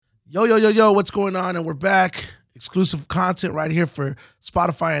Yo, what's going on? And we're back. Exclusive content right here for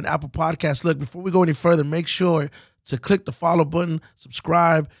Spotify and Apple Podcasts. Look, before we go any further, make sure to click the follow button,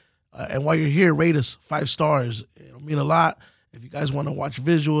 subscribe, and while you're here, rate us 5 stars. It'll mean a lot. If you guys want to watch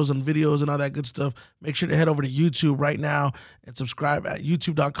visuals and videos and all that good stuff, make sure to head over to YouTube right now and subscribe at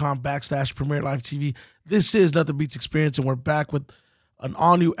youtube.com/Premier Live TV. This is Nothing Beats Experience, and we're back with an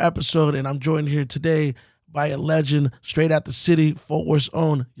all-new episode, and I'm joined here today by a legend straight out the city, Fort Worth's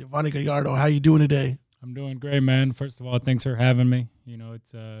own Yovani Gallardo. How you doing today? I'm doing great, man. First of all, thanks for having me. You know,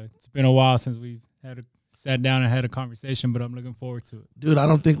 it's been a while since we've sat down and had a conversation, but I'm looking forward to it. Dude, I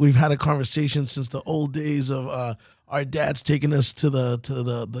don't think we've had a conversation since the old days of our dads taking us to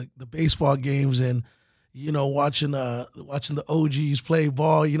the baseball games and watching the OGs play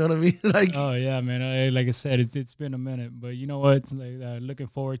ball. You know what I mean? Like, oh yeah, man. Like I said, it's been a minute, but you know what? It's like, looking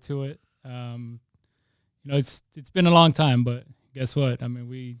forward to it. It's been a long time, but guess what? I mean,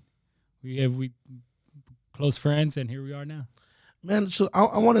 we close friends, and here we are now. Man, so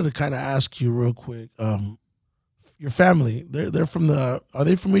I wanted to kind of ask you real quick. Your family, they're from are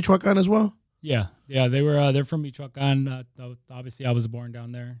they from Michoacan as well? Yeah, they're from Michoacan. Obviously, I was born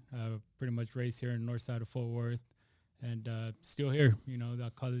down there. Pretty much raised here in the north side of Fort Worth, and still here. You know,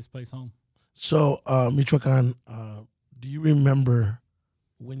 I call this place home. So, Michoacan, do you remember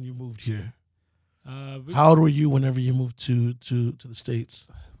when you moved here? How old were you whenever you moved to the States?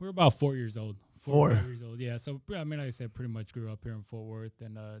 We're about 4 years old. 4 years old, yeah. So, I mean, like I said, pretty much grew up here in Fort Worth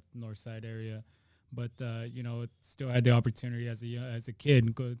and north side area. But, still had the opportunity as a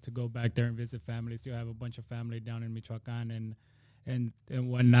kid to go back there and visit family. Still have a bunch of family down in Michoacan and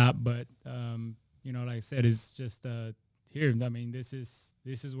whatnot. But, like I said, it's just here. I mean, this is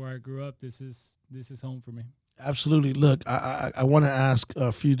where I grew up. This is home for me. Absolutely. Look, I want to ask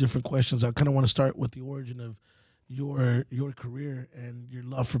a few different questions. I kind of want to start with the origin of your career and your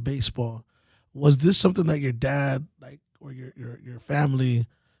love for baseball. Was this something that your dad, like, or your family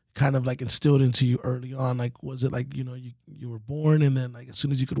kind of like instilled into you early on? Like, was it like, you were born and then like as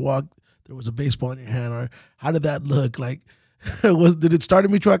soon as you could walk, there was a baseball in your hand? Or how did that look? Like, did it start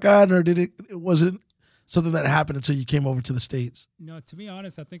in Michoacan, or was it something that happened until you came over to the States? To be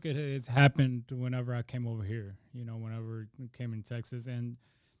honest, I think it has happened whenever I came over here, whenever I came in Texas. And,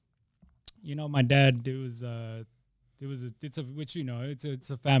 my dad, it's a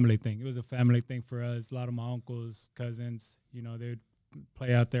family thing. It was a family thing for us. A lot of my uncles, cousins, they would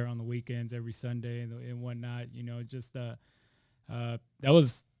play out there on the weekends every Sunday and whatnot. That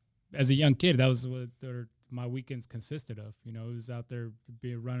was, as a young kid, that was what my weekends consisted of. It was out there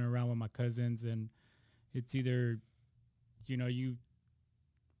running around with my cousins, and it's either, you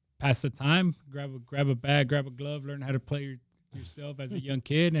pass the time, grab a bag, grab a glove, learn how to play yourself as a young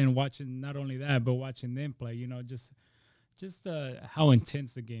kid, and watching not only that, but watching them play. Just how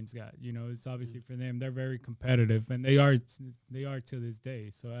intense the games got. It's obviously for them, they're very competitive, and they are to this day.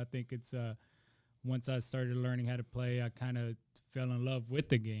 So I think it's once I started learning how to play, I kind of fell in love with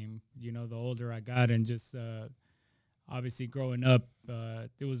the game. The older I got, and just obviously growing up,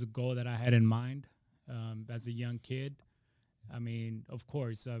 it was a goal that I had in mind as a young kid. I mean, of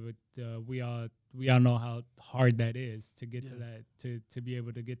course, we all know how hard that is to get to that, to be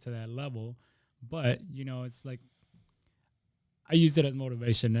able to get to that level. But it's like, I used it as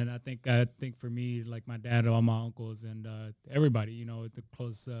motivation, and I think for me, like my dad, all my uncles, and everybody, the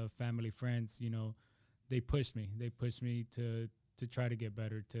close family, friends, they pushed me. They pushed me to try to get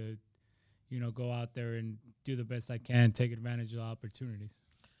better, to go out there and do the best I can, take advantage of the opportunities.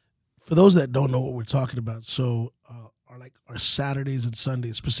 For those that don't know what we're talking about, so our Saturdays and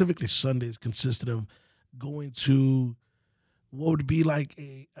Sundays, specifically Sundays, consisted of going to what would be like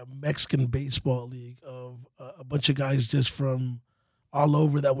a Mexican baseball league of a bunch of guys just from all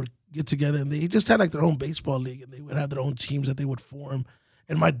over that would get together, and they just had like their own baseball league, and they would have their own teams that they would form.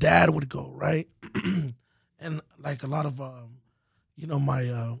 And my dad would go, right? And like a lot of my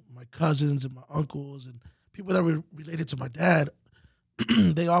cousins and my uncles and people that were related to my dad,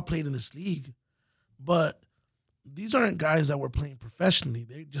 they all played in this league. But these aren't guys that were playing professionally.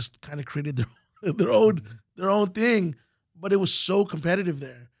 They just kind of created their own thing. But it was so competitive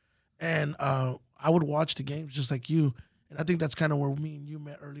there. And I would watch the games just like you. And I think that's kind of where me and you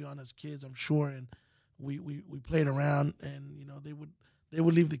met early on as kids, I'm sure. And we played around, and, they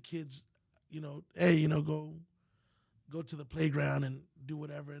would leave the kids, hey, go to the playground and do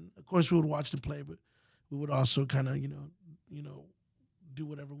whatever. And, of course, we would watch them play, but we would also kind of, do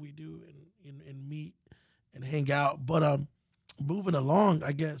whatever we do and meet and hang out. But moving along,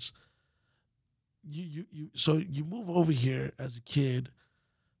 I guess, so you move over here as a kid.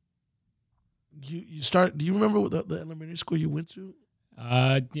 You start. Do you remember what the elementary school you went to?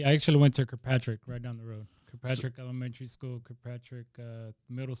 Yeah, I actually went to Kirkpatrick right down the road. Kirkpatrick Elementary School, Kirkpatrick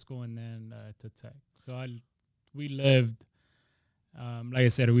Middle School, and then to Tech. So we lived, like I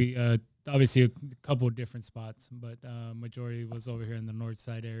said, we obviously a couple of different spots, but majority was over here in the north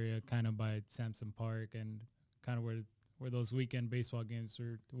side area, kind of by Sampson Park, and kind of where those weekend baseball games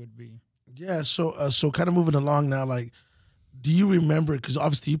would be. Yeah, so kind of moving along now, like, do you remember? Because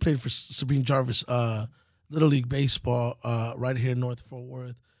obviously you played for Sabine Jarvis, Little League baseball, right here in North Fort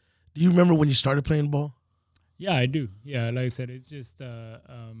Worth. Do you remember when you started playing ball? Yeah, I do. Yeah, like I said, it's just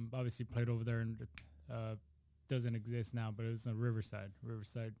obviously played over there and doesn't exist now, but it was in Riverside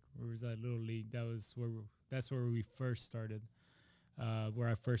Little League. That's where we first started, where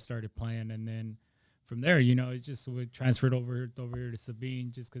I first started playing, and then from there, it just we transferred over here to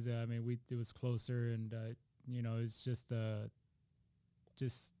Sabine, just because I mean it was closer, and it's just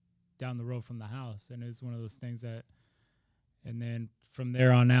down the road from the house, and it was one of those things that. And then from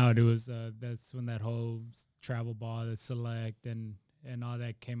there on out, it was that's when that whole travel ball, the select, and all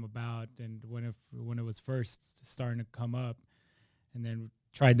that came about. And when it was first starting to come up, and then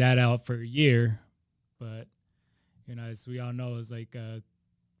tried that out for a year, but as we all know, it's like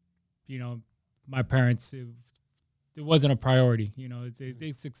you know, my parents. It wasn't a priority,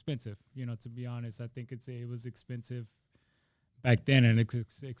 it's expensive, to be honest. I think it was expensive back then, and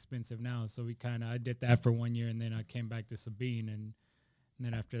it's expensive now. So I did that for 1 year, and then I came back to Sabine, and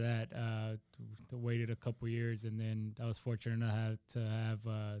then after that, waited a couple years, and then I was fortunate enough to have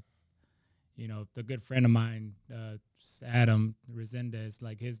the good friend of mine, Adam Resendez,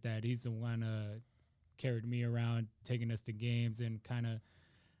 like his dad. He's the one carried me around, taking us to games, and kind of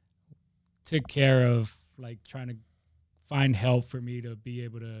took care of like trying to find help for me to be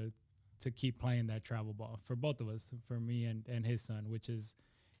able to keep playing that travel ball for both of us, for me and his son, which is,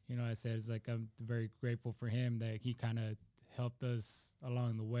 I said, it's like I'm very grateful for him that he kind of helped us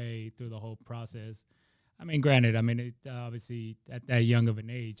along the way through the whole process. I mean, granted, I mean, obviously at that young of an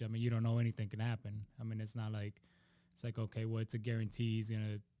age, I mean, you don't know anything can happen. I mean, it's not like, it's like, okay, well, it's a guarantee he's going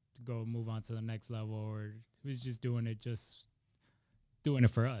to go move on to the next level, or he was just doing it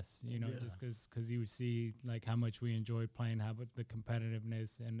for us, just because he would see like how much we enjoyed playing, how the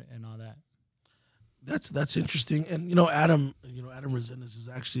competitiveness and all that. That's interesting. And Adam Resendez is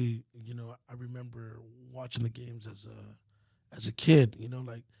actually, I remember watching the games as a kid,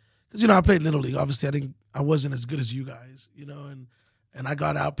 like, because I played Little League. Obviously, I wasn't as good as you guys, and I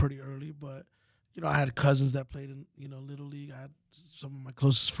got out pretty early, but I had cousins that played in Little League. I had some of my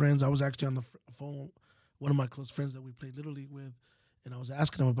closest friends. I was actually on the phone, one of my close friends that we played Little League with, and I was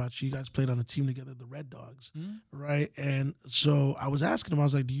asking him about you guys played on a team together, the Red Dogs, right? And so I was asking him, I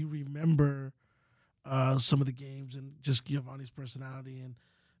was like, do you remember some of the games and just Yovani's personality? And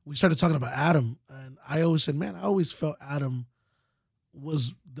we started talking about Adam, and I always said, man, I always felt Adam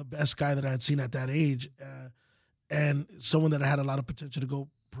was the best guy that I had seen at that age, and someone that had a lot of potential to go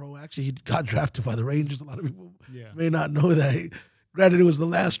pro. Actually, he got drafted by the Rangers. A lot of people may not know that. Granted, it was the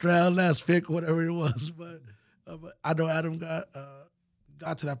last round, last pick, whatever it was, but I know Adam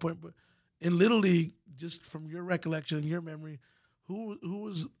got to that point. But in Little League, just from your recollection and your memory, who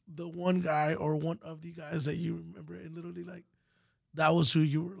was the one guy or one of the guys that you remember in Little League, like that was who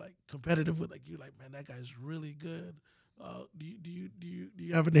you were like competitive with? Like you're like, man, that guy's really good. Do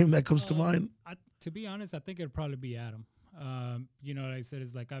you have a name that comes to mind? To be honest, I think it'd probably be Adam. Like I said,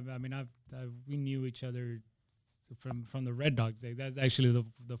 it's like we knew each other from the Red Dogs day. That's actually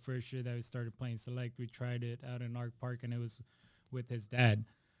the first year that we started playing select. We tried it out in Ark Park, and it was with his dad.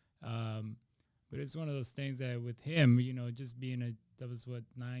 But it's one of those things that with him, just being that was what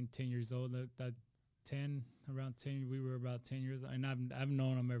 9, 10 years old. That 10, around 10, we were about 10 years old, and I've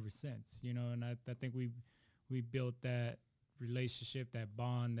known him ever since. And I think we built that relationship, that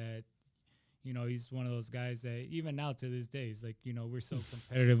bond, that he's one of those guys that even now to this day is like, we're so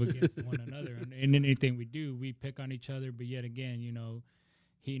competitive against one another, and in anything we do, we pick on each other. But yet again,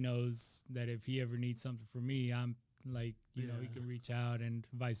 he knows that if he ever needs something from me, I'm like, he can reach out, and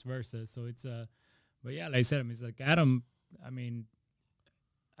vice versa. So it's but yeah, like I said, it's like Adam. I mean,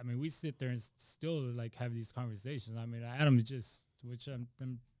 we sit there and still like have these conversations. I mean, Adam is just, which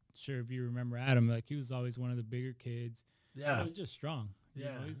I'm sure if you remember Adam, like he was always one of the bigger kids. Yeah, he was just strong.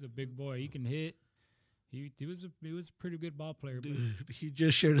 He's a big boy. He can hit. He was a pretty good ball player. Dude, he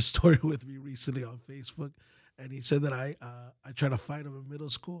just shared a story with me recently on Facebook, and he said that I tried to fight him in middle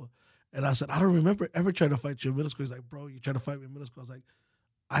school, and I said, I don't remember ever trying to fight you in middle school. He's like, bro, you tried to fight me in middle school. I was like,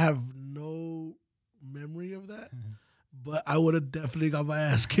 I have no memory of that. But I would have definitely got my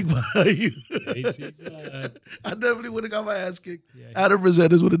ass kicked by you. I definitely would have got my ass kicked. Yeah, Adam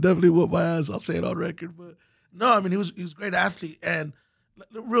Resendez would have definitely whooped my ass. I'll say it on record. But no, I mean he was a great athlete, and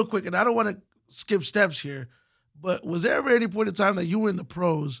real quick, and I don't want to skip steps here, but was there ever any point in time that you were in the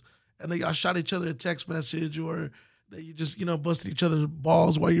pros and that y'all shot each other a text message, or that you just busted each other's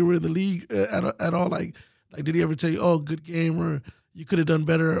balls while you were in the league at all? Like did he ever tell you, "Oh, good game," or "You could have done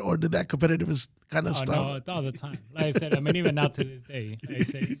better," or did that competitive kind of Oh stop? no, it's all the time. Like I said, I mean, even now to this day, like I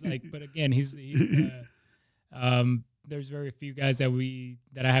said, he's like, but again, there's very few guys that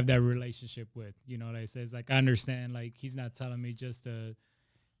I have that relationship with. Like I said, it's like I understand, like he's not telling me just to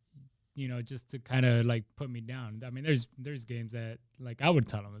kind of like put me down. I mean, there's games that like I would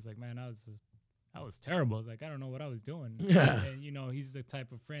tell him, it's like, man, I was terrible. It's like I don't know what I was doing. Yeah. And he's the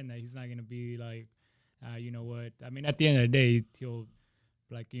type of friend that he's not gonna be like, you know what? I mean, at the end of the day, he'll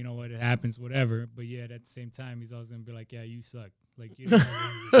like, you know what, it happens, whatever. But yet at the same time, he's always gonna be like, yeah, you suck. Like it's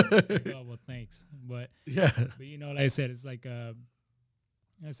like, oh well, thanks. Yeah. But like I said, it's like I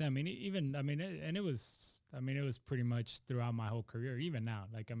said, I mean, even I mean, it was pretty much throughout my whole career, even now.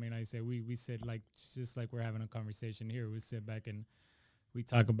 Like I mean, I say we sit like just like we're having a conversation here. We sit back and we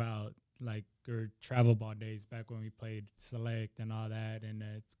talk about like our travel ball days back when we played select and all that, and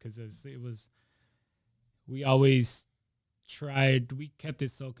it's because it was we always we kept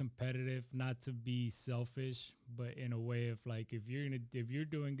it so competitive, not to be selfish, but in a way of like if you're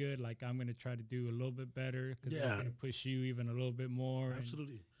doing good, like I'm gonna try to do a little bit better because that's Yeah. gonna push you even a little bit more.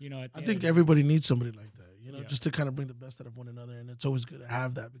 Absolutely. And, at the I end of think the everybody needs somebody like that, Yeah. just to kind of bring the best out of one another. And it's always good to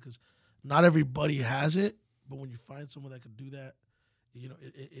have that because not everybody has it. But when you find someone that can do that,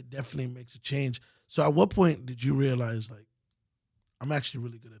 it definitely makes a change. So at what point did you realize, like, I'm actually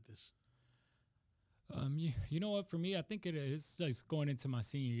really good at this? you know what? For me, I think it is just going into my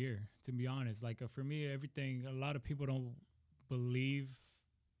senior year. To be honest, like for me, everything. A lot of people don't believe,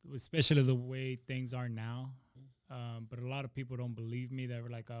 especially the way things are now. But a lot of people don't believe me. That were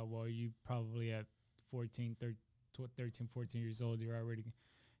like, "Oh, well, you probably at 14, 13, 14 years old, you're already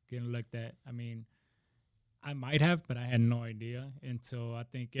getting looked at." I mean, I might have, but I had no idea. And so I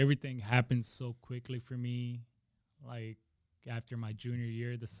think everything happened so quickly for me. Like after my junior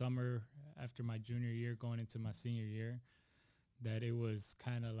year, the summer after my junior year, going into my senior year, that it was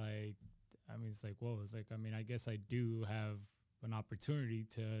kind of like, I mean, it's like, whoa, it's like, I mean, I guess I do have an opportunity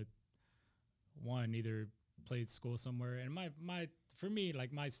to one, either play school somewhere. And for me,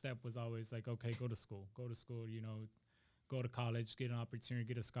 like my step was always like, okay, go to school, go to college, get an opportunity,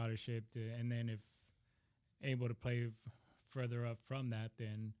 get a scholarship and then if able to play further up from that,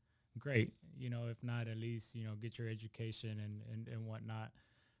 then great. If not, at least, get your education and whatnot.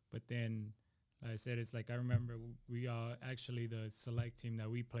 But then, like I said, it's like I remember we all actually the select team that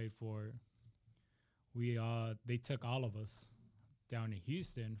we played for, they took all of us down in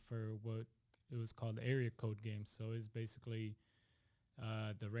Houston for what it was called the area code games. So it's basically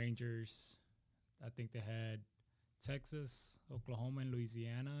the Rangers. I think they had Texas, Oklahoma, and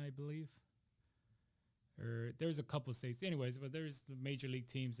Louisiana, I believe. Or there's a couple states, anyways. But there's the major league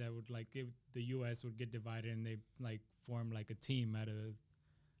teams that would like the U.S. would get divided and they like form like a team out of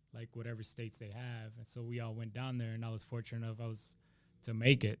like whatever states they have. And so we all went down there, and I was fortunate enough to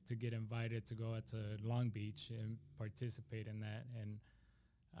make it, to get invited to go out to Long Beach and participate in that.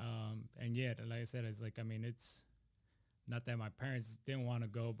 And yeah, like I said, it's like, I mean, it's not that my parents didn't want to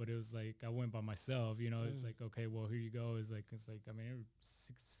go, but it was like I went by myself. It's like, okay, well, here you go. It's like I mean, they were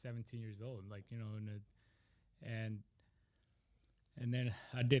 17 years old, like and then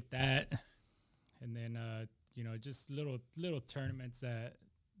I did that, and then just little tournaments that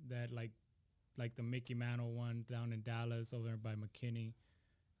like the Mickey Mantle one down in Dallas over there by McKinney,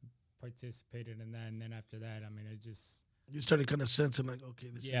 participated in that, and then after that, I mean, it just You started kind of sensing like, okay,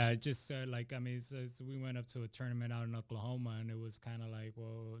 this yeah, is. it just like I mean, we went up to a tournament out in Oklahoma, and it was kind of like,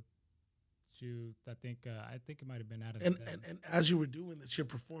 well, shoot, I think it might have been out of And as you were doing this, you're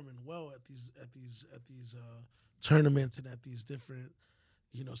performing well at these tournaments and at these different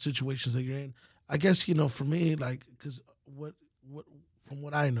situations that you're in. I guess for me, like, because what from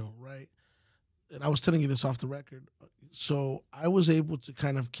what I know, right, and I was telling you this off the record, so I was able to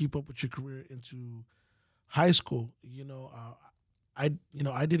kind of keep up with your career into high school. I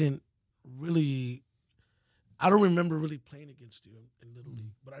didn't really. I don't remember really playing against you in Little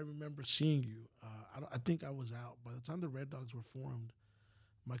League, but I remember seeing you. I think I was out by the time the Red Dogs were formed.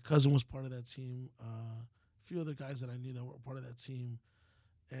 My cousin was part of that team. A few other guys that I knew that were part of that team,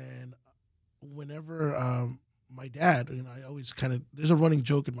 and whenever my dad, I always kind of there's a running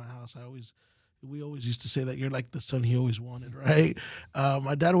joke in my house. We always used to say that you're like the son he always wanted, right?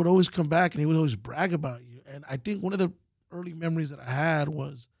 My dad would always come back and he would always brag about you. And I think one of the early memories that I had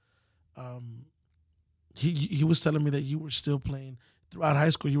was um, he was telling me that you were still playing throughout high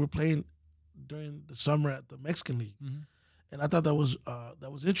school. You were playing during the summer at the Mexican League. Mm-hmm. and I thought that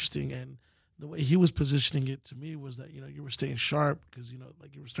was interesting. And the way he was positioning it to me was that you were staying sharp because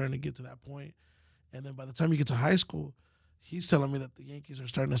like you were starting to get to that point. And then by the time you get to high school, he's telling me that the Yankees are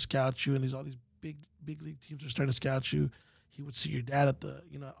starting to scout you, and all these big league teams are starting to scout you. He would see your dad at the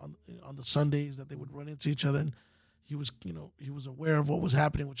on the Sundays that they would run into each other, and he was aware of what was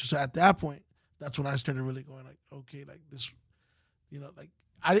happening. Which is at that point, that's when I started really going like, okay, like this, like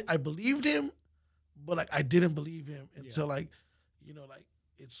I believed him, but like I didn't believe him until like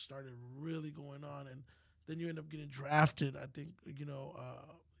it started really going on, and then you end up getting drafted. I think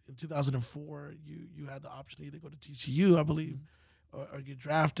in 2004 you had the option to either go to TCU, I believe, or get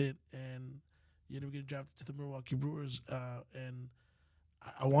drafted, and you end up getting drafted to the Milwaukee Brewers. And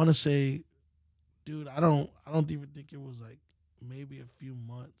I want to say, dude, I don't even think it was like maybe a few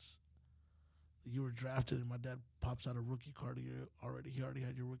months you were drafted, and my dad pops out a rookie card of you already. He already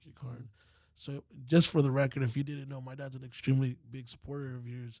had your rookie card. So just for the record, if you didn't know, my dad's an extremely big supporter of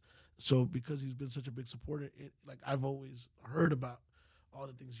yours. So because he's been such a big supporter, like I've always heard about all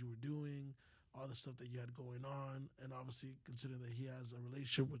the things you were doing, all the stuff that you had going on, and obviously considering that he has a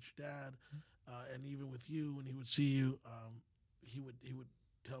relationship with your dad, and even with you, when he would see you, he would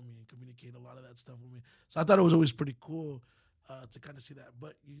tell me and communicate a lot of that stuff with me. So I thought it was always pretty cool to kind of see that.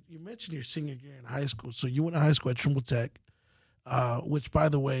 But you mentioned your senior year in high school. So you went to high school at Trimble Tech, which, by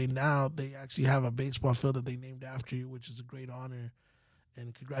the way, now they actually have a baseball field that they named after you, which is a great honor.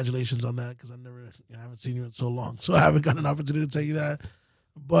 And congratulations on that, because I haven't seen you in so long. So I haven't got an opportunity to tell you that.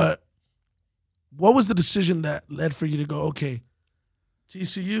 But what was the decision that led for you to go, okay,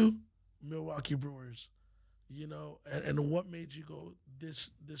 TCU, Milwaukee Brewers, and what made you go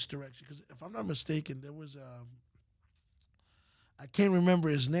this direction? Because if I'm not mistaken, there was I can't remember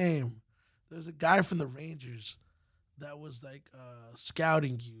his name. There's a guy from the Rangers that was like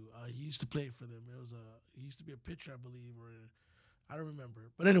scouting you. He used to play for them. He used to be a pitcher, I believe, or I don't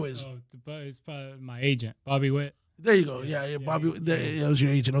remember. But anyways, it's probably my agent, Bobby Witt. there you go. Yeah, Bobby. It was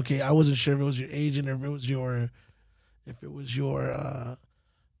your agent. Okay, I wasn't sure if it was your agent or if it was your if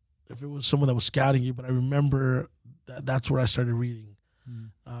it was someone that was scouting you. But I remember that's where I started reading.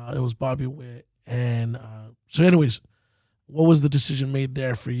 It was Bobby Witt, and so anyways, what was the decision made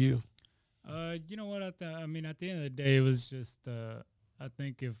there for you? You know what? I mean, at the end of the day, it was just. I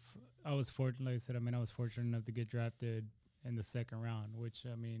think if I was fortunate, like I said, I was fortunate enough to get drafted in the second round, which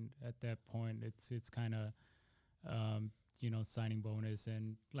I mean, at that point, it's kind of, signing bonus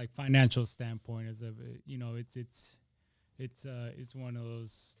and like financial standpoint is of it's one of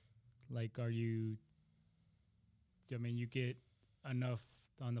those like, are you? I mean, you get enough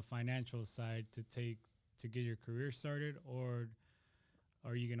on the financial side to get your career started, or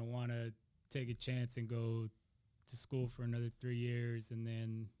are you gonna want to take a chance and go to school for another 3 years, and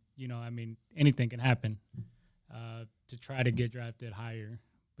then I mean, anything can happen to try to get drafted higher.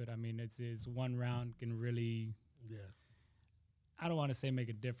 But I mean, it's one round can really, I don't want to say make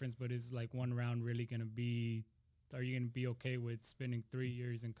a difference, but it's like one round really gonna be. Are you gonna be okay with spending 3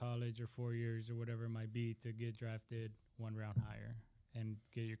 years in college or 4 years or whatever it might be to get drafted one round higher and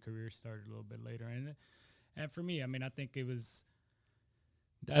get your career started a little bit later? And for me, I mean, I think it was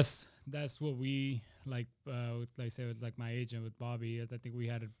that's what we like. Like I said, with like my agent with Bobby, I think we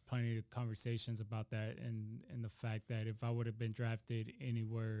had plenty of conversations about that, and the fact that if I would have been drafted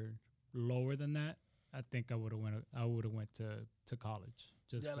anywhere lower than that, I think I would have went to college.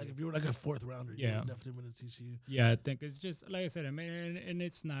 Like if you were like a fourth rounder, you would definitely been at TCU. Yeah, I think it's just like I said. I mean, and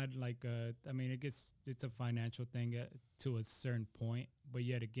it's not like I mean, it's a financial thing to a certain point, but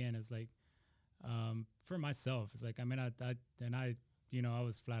yet again, it's like for myself, it's like I mean, I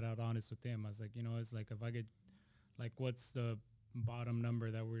was flat out honest with him. I was like, it's like if I get like, what's the bottom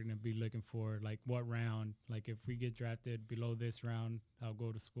number that we're gonna be looking for? Like what round? Like if we get drafted below this round, I'll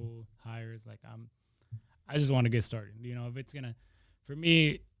go to school higher. It's like I just want to get started. If it's gonna, for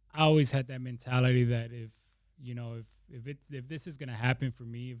me, I always had that mentality that if this is gonna happen for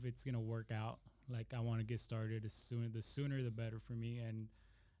me, if it's gonna work out, like I want to get started the sooner the better for me. And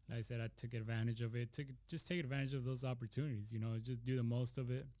like I said, I took advantage of it. Just take advantage of those opportunities. Just do the most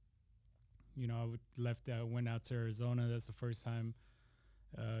of it. I went out to Arizona. That's the first time.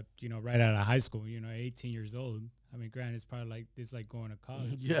 Right out of high school. 18 years old. I mean, granted, it's like going to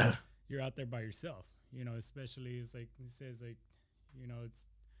college. Yeah, you're out there by yourself. Especially it's like he says, like, it's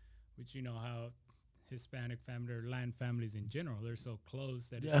which how Hispanic family or Latin families in general, they're so close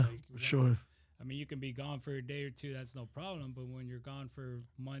that it's like, for sure. I mean, you can be gone for a day or two, that's no problem. But when you're gone for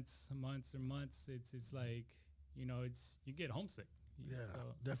months, it's like, you get homesick. Yeah,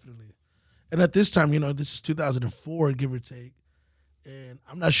 definitely. And at this time, this is 2004, give or take. And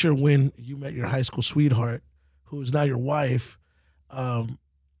I'm not sure when you met your high school sweetheart, who is now your wife. Um,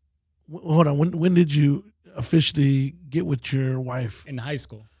 Hold on. When did you officially get with your wife? in high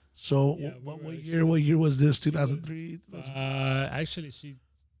school. So Yeah, we what were. year? What year was this? She was 2003. actually she's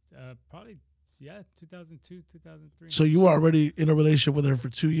probably, yeah, 2002, 2003. So you were already in a relationship with her for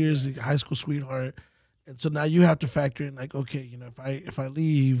 2 years, Yeah. a high school sweetheart, and so now you have to factor in like, okay, if I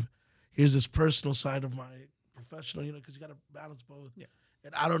leave, here's this personal side of my professional, because you got to balance both. Yeah.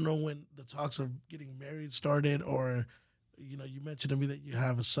 And I don't know when the talks of getting married started, or you mentioned to me that you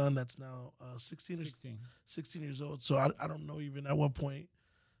have a son that's now 16 or 16. 16 years old. So I don't know even at what point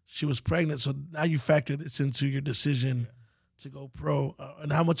she was pregnant. So now you factor this into your decision Yeah. to go pro,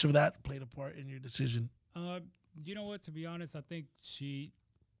 and how much of that played a part in your decision? Uh, you know what? To be honest, I think she,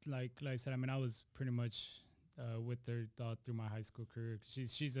 like I said, I mean, I was pretty much with her through my high school career.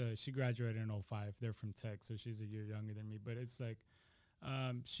 She graduated in '05. They're from Tech, so she's a year younger than me. But it's like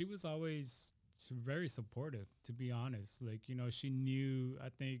she was always very supportive. To be honest, like she knew. I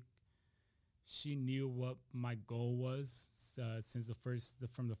think she knew what my goal was since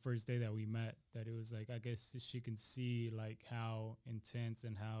from the first day that we met. That it was like, I guess she can see like how intense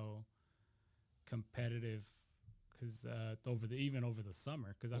and how competitive, because even over the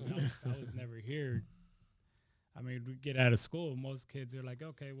summer, because I mean I was never here. I mean, we get out of school, most kids are like,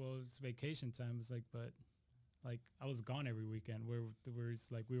 okay, well, it's vacation time. It's like, but like I was gone every weekend. Where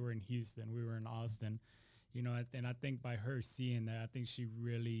it's like we were in Houston, we were in Austin, and I think by her seeing that, I think she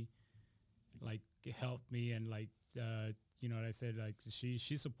really like helped me, and like what I said, like she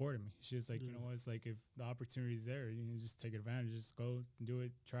supported me. She was like, you know what, it's like if the opportunity is there, just take advantage, just go do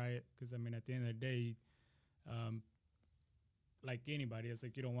it, try it. Because I mean, at the end of the day, um, like anybody, it's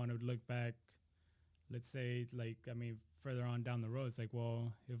like you don't want to look back. Let's say, like, I mean, further on down the road, it's like,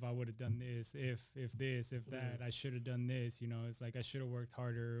 well, if I would have done this, if this, if that, I should have done this. It's like I should have worked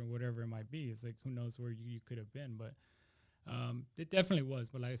harder, or whatever it might be. It's like who knows where you could have been, but it definitely was.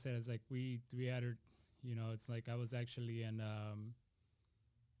 But like I said, it's like we had her. It's like I was actually in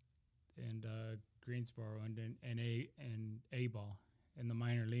Greensboro and then A ball in the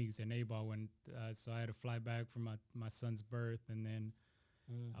minor leagues in A ball when so I had to fly back for my son's birth, and then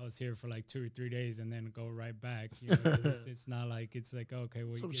I was here for like 2 or 3 days and then go right back. 'Cause it's not like it's like, okay,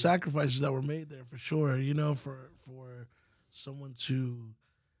 well, Some sacrifices that were made there for sure. For someone to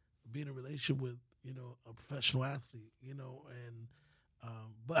be in a relationship with a professional athlete. And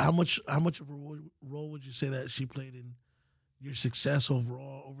but how much of a role would you say that she played in your success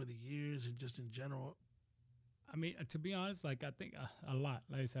overall over the years and just in general? I mean, to be honest, like I think a lot.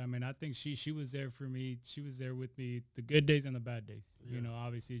 Like I said, I mean, I think she was there for me. She was there with me the good days and the bad days. Yeah.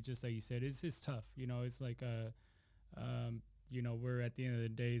 Obviously, just like you said, it's tough. It's like we're at the end of the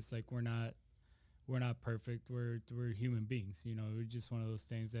day, it's like we're not perfect. We're human beings. We're just one of those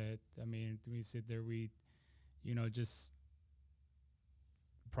things that, I mean, we sit there, just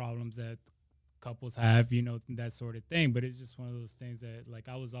problems that couples have, that sort of thing. But it's just one of those things that, like,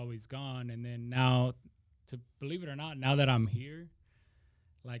 I was always gone, and then now, to believe it or not, now that I'm here,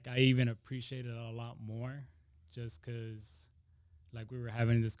 like I even appreciate it a lot more, just because, like we were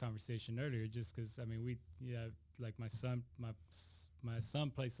having this conversation earlier, just because I mean like my son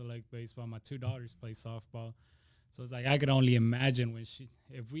plays select baseball, my two daughters play softball, so it's like I could only imagine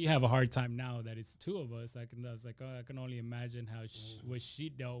if we have a hard time now that it's two of us. I was like, oh, I can only imagine what she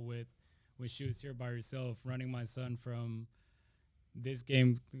dealt with when she was here by herself, running my son from this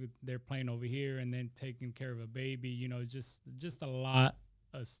game they're playing over here, and then taking care of a baby. Just a lot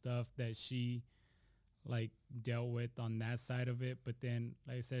of stuff that she like dealt with on that side of it. But then,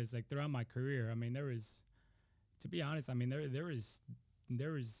 like I said, it's like throughout my career, I mean, to be honest, I mean, there was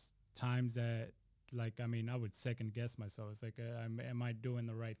times that, like, I mean, I would second guess myself. It's like, am I doing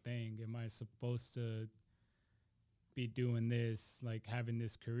the right thing? Am I supposed to be doing this, like having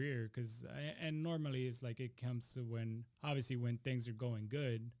this career? Because and normally it's like it comes to obviously when things are going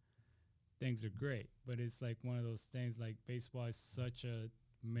good, things are great. But it's like one of those things, like baseball is such a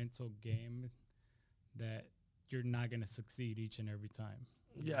mental game that you're not going to succeed each and every time.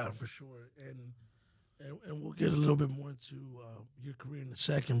 Yeah, for sure. And we'll get a little bit more into your career in a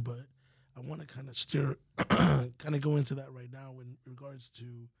second, but I want to kind of kind of go into that right now in regards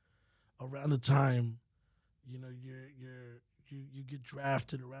to around the time, you get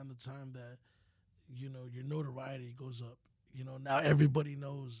drafted, around the time that your notoriety goes up. Now everybody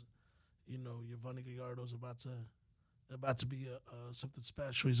knows, Yovani Gallardo is about to be something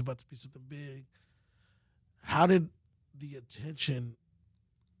special. He's about to be something big. How did the attention,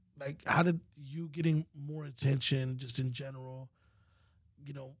 like, how did you getting more attention just in general,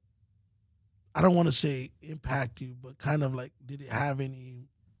 you know, I don't want to say impact you, but kind of like, did it have any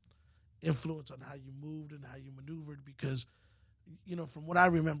influence on how you moved and how you maneuvered? Because, from what I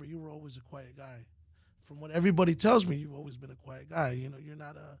remember, you were always a quiet guy. From what everybody tells me, you've always been a quiet guy. You're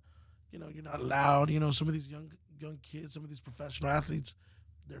not loud. Some of these young kids, some of these professional athletes,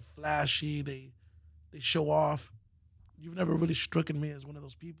 they're flashy. They show off. You've never really stricken me as one of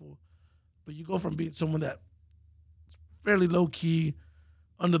those people, but you go from being someone that fairly low key,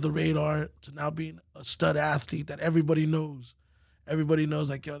 under the radar, to now being a stud athlete that everybody knows. Everybody knows,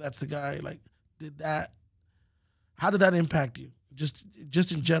 like, yo, that's the guy. Like, did that? How did that impact you? Just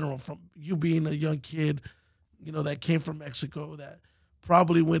in general, from you being a young kid, that came from Mexico, that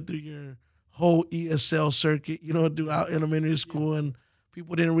probably went through your whole ESL circuit, throughout elementary school, and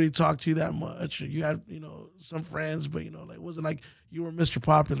people didn't really talk to you that much. Or you had, some friends, but like it wasn't like you were Mr.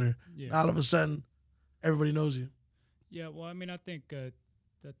 Popular. Yeah. Now all of a sudden, everybody knows you. Yeah, well, I mean, I think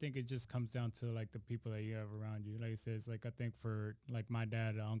it just comes down to like the people that you have around you. Like I said, it's like I think for like my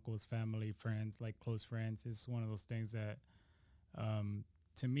dad, uncles, family, friends, like close friends, it's one of those things that,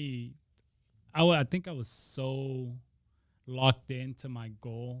 to me, I think I was so locked into my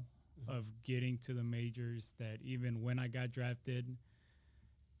goal of getting to the majors that even when I got drafted,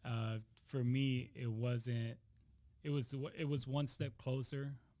 for me it wasn't. It was one step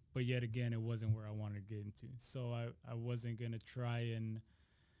closer, but yet again, it wasn't where I wanted to get into. So I wasn't gonna try and,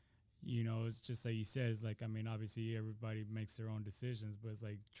 it's just like you said. It's like, I mean, obviously everybody makes their own decisions, but it's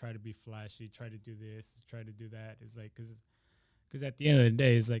like try to be flashy, try to do this, try to do that. It's like because at the end of the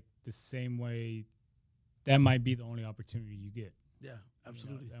day, it's like the same way. That might be the only opportunity you get. Yeah,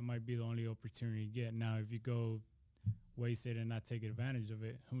 absolutely. That might be the only opportunity you get. Now, if you go waste it and not take advantage of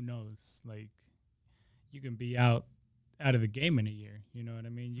it, who knows? Like, you can be out of the game in a year. You know what I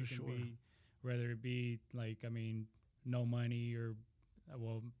mean? You For can sure. be, whether it be like, I mean, no money or,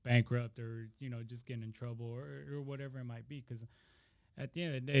 well, bankrupt or, just getting in trouble or whatever it might be. Because at the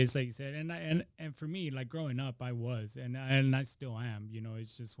end of the day, it's like you said, and for me, like growing up, I was, and I still am.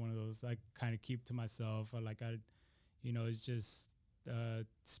 It's just one of those I kind of keep to myself. It's just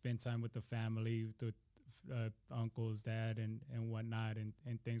spend time with the family, with uncles, dad, and whatnot,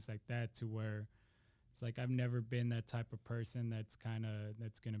 and things like that. To where it's like I've never been that type of person that's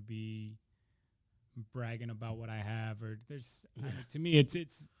gonna be bragging about what I have, or I mean, to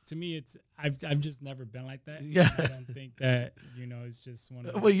me it's I've just never been like that. Yeah. I don't think that it's just one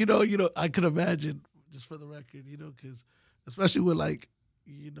of Well, I could imagine, just for the record, because especially with like,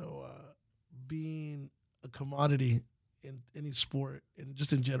 being a commodity in any sport and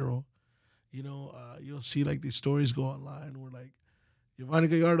just in general, you'll see like these stories go online where like Yovani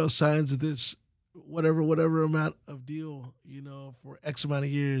Gallardo signs this whatever amount of deal, for X amount of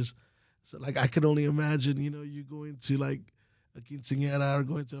years. So like I could only imagine, you going to like a quinceañera or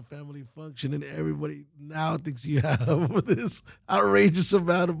going to a family function and everybody now thinks you have this outrageous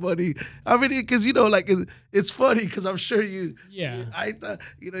amount of money. I mean, because like it's funny because I'm sure Yeah. I thought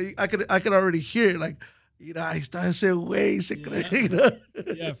I could already hear it like. I started saying way sicker.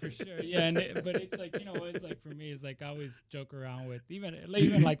 Yeah, for sure. Yeah, but it's like what it's like for me is like I always joke around with even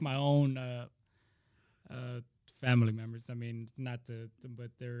like my own family members. I mean, not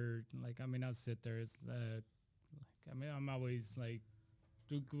but they're like, I mean, I'll sit there. It's I mean, I'm always like,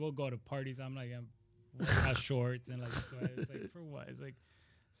 we'll go to parties. I'm like, I'm wearing my shorts and like sweat. It's like, for what? It's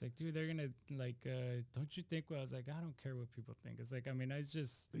like, dude, they're gonna like, don't you think? Well, I was like, I don't care what people think. It's like, I mean, it's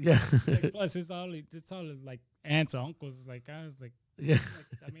just, Yeah. like, plus it's all like aunts, uncles. Like, I was like, Yeah.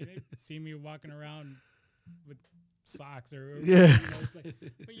 I mean, they see me walking around with socks or Yeah. it's like,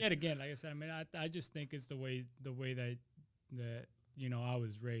 but yet again, like I said, I mean, I just think it's the way that I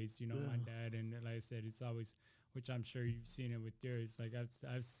was raised. My dad, and like I said, it's always, which I'm sure you've seen it with yours. Like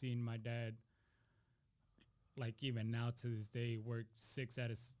I've seen my dad, like even now to this day, work 6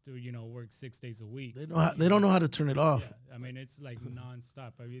 days a week. They don't know how to turn it off. Yeah, I mean, it's like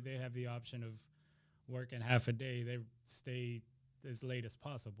nonstop. I mean, they have the option of working half a day. They stay as late as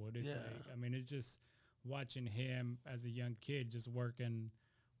possible. It's like, I mean, it's just watching him as a young kid, just working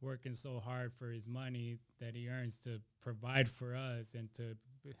so hard for his money that he earns to provide for us and to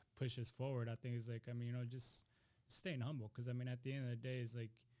push us forward. I think it's like, I mean, just staying humble. Because I mean, at the end of the day, it's like,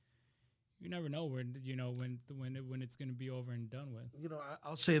 you never know when it's going to be over and done with.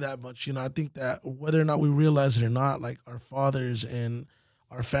 I'll say that much. I think that whether or not we realize it or not, like our fathers and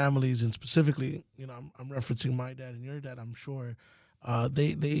our families, and specifically, I'm referencing my dad and your dad, I'm sure,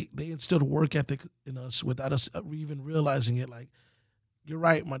 they instilled work ethic in us without us even realizing it. Like, you're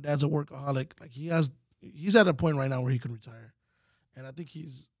right, my dad's a workaholic. Like, he's at a point right now where he can retire, and I think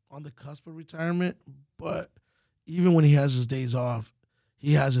he's on the cusp of retirement. But even when he has his days off,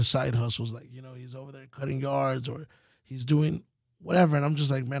 he has his side hustles. Like, he's over there cutting yards, or he's doing whatever. And I'm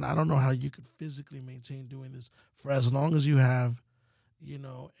just like, man, I don't know how you could physically maintain doing this for as long as you have,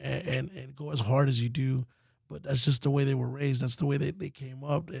 and go as hard as you do. But that's just the way they were raised. That's the way they came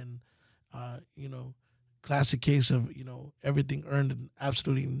up. And, you know, classic case of, everything earned and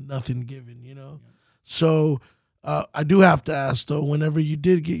absolutely nothing given. Yep. So I do have to ask, though, whenever you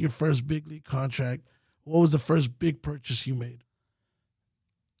did get your first big league contract, what was the first big purchase you made?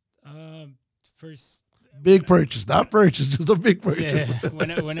 Um, first, Big purchase, not purchase, just a big yeah, purchase.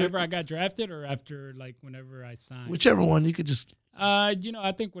 whenever I got drafted, or after, like, whenever I signed. Whichever one, you could just. I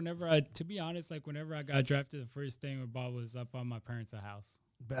think to be honest, like, whenever I got drafted, the first thing I bought was I bought my parents a house.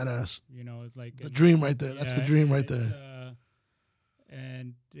 Badass. It's like The dream right there. That's the yeah, dream and right there.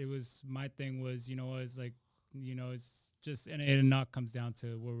 and it was my thing was it's like it's just and it not comes down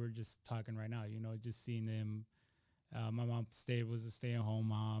to what we're just talking right now. Just seeing them. My mom was a stay-at-home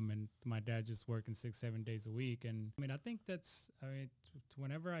mom, and my dad just working 6-7 days a week. And I mean, I think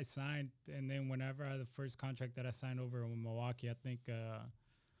whenever I signed, and then whenever the first contract that I signed over in Milwaukee, I think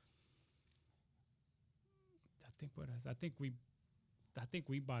I think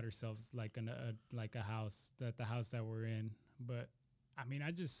we bought ourselves like a house, the house that we're in. But I mean,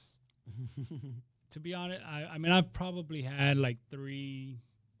 I just to be honest, I mean, I've probably had like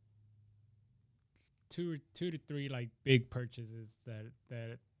two to three like big purchases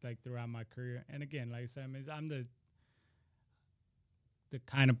that like throughout my career. And again, like I said, I'm the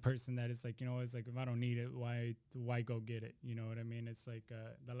kind of person that is like, it's like, if I don't need it, why go get it? You know what I mean? It's like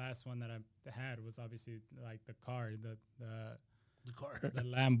the last one that I had was obviously like the car, The car. the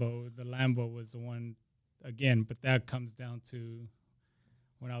Lambo. The Lambo was the one again, but that comes down to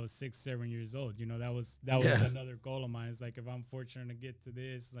when I was 6-7 years old. That was another goal of mine. It's like, if I'm fortunate to get to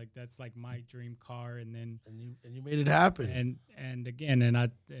this, like, that's like my dream car. And then And you made it happen. and again, and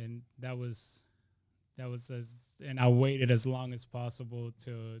that was and I waited as long as possible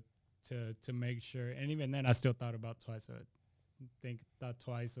to make sure. And even then, I still thought about twice. Thought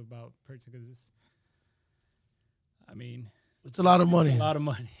twice about purchasing, because I mean, It's a lot of money. it's a lot of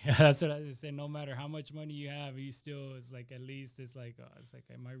money. That's what I just say. No matter how much money you have, you still, it's like, at least it's like,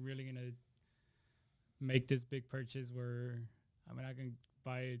 am I really gonna make this big purchase where, I mean, I can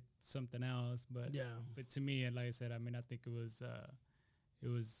buy something else, but Yeah. but to me, and like I said, I mean, I think it was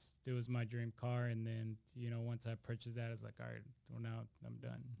my dream car. And then once I purchased that, it's like, all right, well, now I'm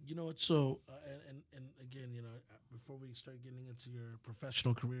done. You know what? So, and again, before we start getting into your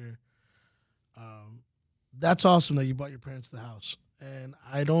professional career, that's awesome that you bought your parents the house. And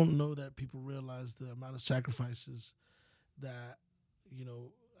I don't know that people realize the amount of sacrifices that,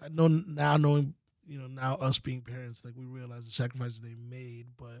 I know now, knowing, now us being parents, like, we realize the sacrifices they made.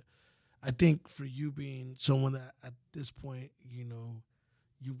 But I think for you being someone that at this point,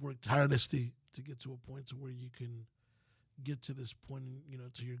 you've worked tirelessly to get to a point to where you can get to this point,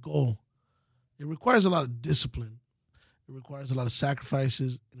 to your goal. It requires a lot of discipline. It requires a lot of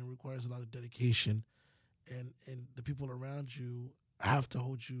sacrifices, and it requires a lot of dedication. And the people around you have to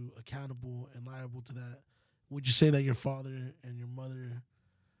hold you accountable and liable to that. Would you say that your father and your mother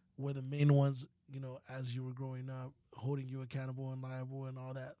were the main ones, as you were growing up, holding you accountable and liable and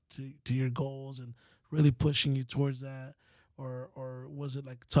all that to your goals and really pushing you towards that? Or was it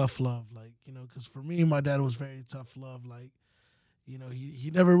like tough love? Like, because for me, my dad was very tough love. Like, he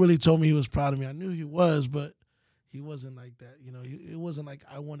never really told me he was proud of me. I knew he was, but he wasn't like that. It wasn't like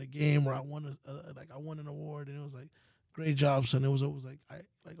I won a game or I won I won an award and it was like, great job, son. It was always like,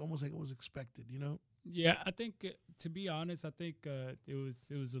 almost like it was expected. Yeah, I think to be honest, I think it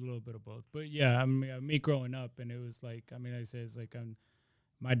was a little bit of both. But yeah, I mean, me growing up, and it was like, I mean, I say it's like,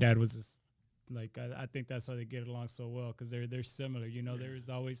 my dad was just like, I think that's why they get along so well, because they're similar. There was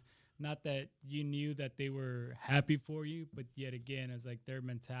always, not that you knew that they were happy for you, but yet again, it's like their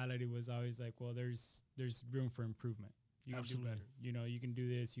mentality was always like, well, there's room for improvement. You can Absolutely. do better. You can do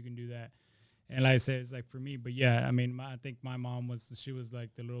this, you can do that. And like I said, it's like, for me, but yeah, I mean, I think my mom she was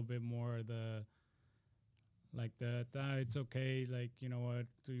like the little bit more like it's okay, like, what,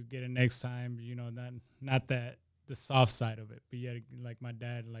 to get it next time, not that the soft side of it. But yet, like, my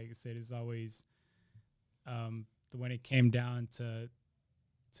dad, like I said, is always when it came down to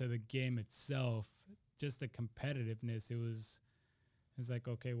the game itself, just the competitiveness, it's like,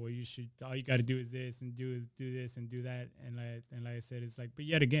 okay, well, all you got to do is this and do this and do that. And like I said, it's like, but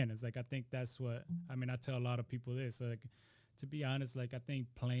yet again, it's like, I think that's what, I mean, I tell a lot of people this, like, to be honest, like, I think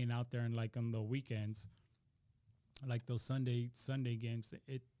playing out there and like on the weekends, like those Sunday games,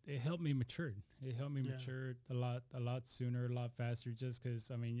 it helped me mature. It helped me mature a lot sooner, a lot faster. Just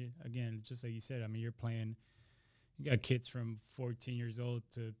because, I mean, again, just like you said, I mean, you're playing you got kids from 14 years old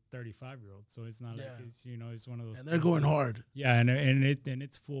to 35-year-olds. So it's not like Yeah. it's, it's one of those And they're things going that- hard. Yeah, and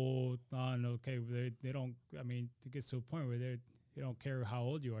it's full on. Okay, they don't. I mean, it gets to a point where they don't care how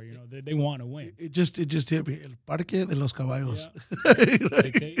old you are. They want to win. It just hit me. El Parque de los Caballos. Yeah.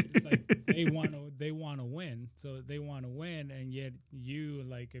 It's like they want to win. So they want to win, and yet you,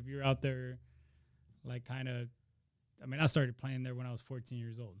 like, if you're out there, like, kind of. I mean, I started playing there when I was 14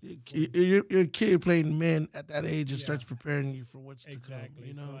 years old. You're a kid playing men at that age and Yeah. starts preparing you for what's Exactly.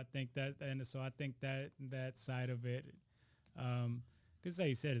 to come. So I think that side of it, because like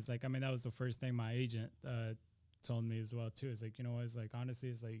you said, it's like, I mean, that was the first thing my agent told me as well too. It's like, it's like, honestly,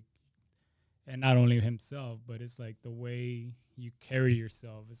 it's like, and not only himself, but it's like the way you carry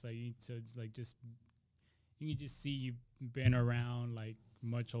yourself. It's like it's like just you can just see you've been around like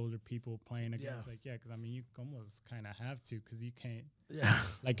much older people playing against. Like, yeah, because I mean, you almost kind of have to, because you can't. Yeah.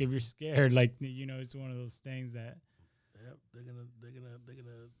 Like, if you're scared, like, it's one of those things that. Yep. They're gonna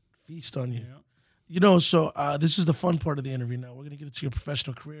feast on you. Yeah. So this is the fun part of the interview. Now we're gonna get into your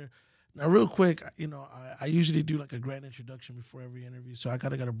professional career. Now, real quick, I usually do like a grand introduction before every interview, so I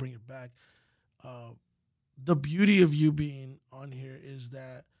gotta bring it back. The beauty of you being on here is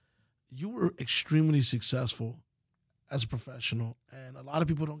that you were extremely successful as a professional, and a lot of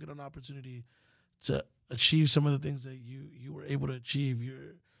people don't get an opportunity to achieve some of the things that you were able to achieve.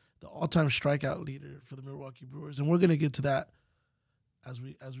 You're the all-time strikeout leader for the Milwaukee Brewers, and we're gonna get to that as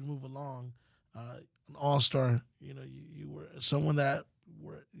we move along. An all-star, you were someone that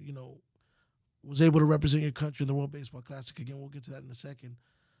was able to represent your country in the World Baseball Classic. Again, we'll get to that in a second.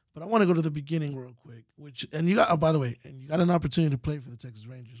 But I want to go to the beginning real quick, and you got, oh, by the way, and you got an opportunity to play for the Texas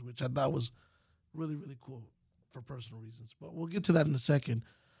Rangers, which I thought was really, really cool for personal reasons. But we'll get to that in a second.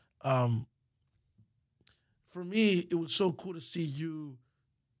 For me, it was so cool to see you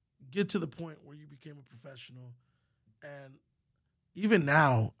get to the point where you became a professional. And even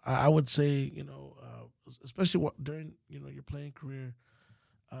now, I would say, especially during, your playing career,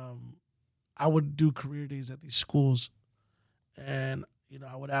 I would do career days at these schools. And,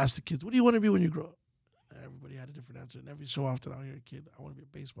 I would ask the kids, what do you want to be when you grow up? And everybody had a different answer. And every so often I'll hear a kid, I want to be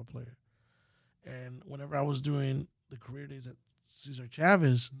a baseball player. And whenever I was doing the career days at Cesar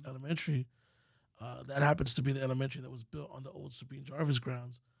Chavez Elementary, that happens to be the elementary that was built on the old Sabine Jarvis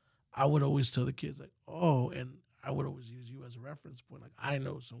grounds, I would always tell the kids, like, oh, and I would always use you as a reference point. Like, I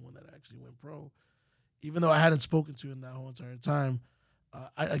know someone that actually went pro. Even though I hadn't spoken to him that whole entire time,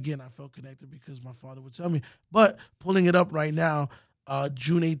 I felt connected because my father would tell me. But pulling it up right now,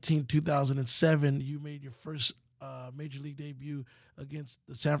 June 18, 2007, you made your first Major League debut against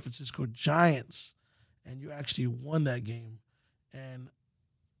the San Francisco Giants, and you actually won that game. And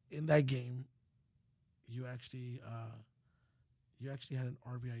in that game, you actually had an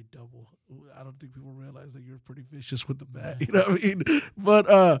RBI double. I don't think people realize that you're pretty vicious with the bat. You know what I mean?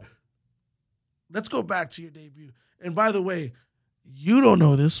 But let's go back to your debut. And by the way, you don't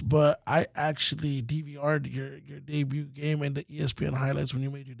know this, but I actually DVR'd your debut game and the ESPN highlights when you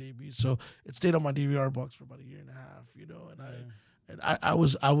made your debut. So it stayed on my DVR box for about a year and a half, and I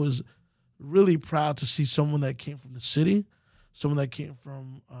was really proud to see someone that came from the city, someone that came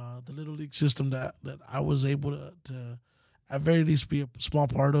from the Little League system that I was able to at very least be a small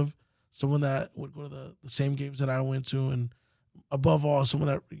part of, someone that would go to the same games that I went to, and above all, someone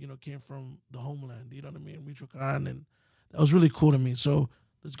that came from the homeland, you know what I mean, Michoacan, and that was really cool to me. So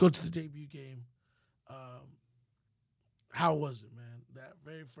let's go to the debut game. How was it, man? That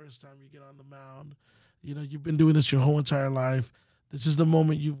very first time you get on the mound, you've been doing this your whole entire life. This is the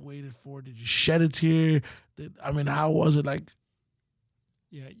moment you've waited for. Did you shed a tear? How was it like?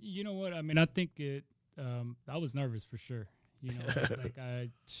 Yeah, you know what? I mean, I think I was nervous for sure. It's like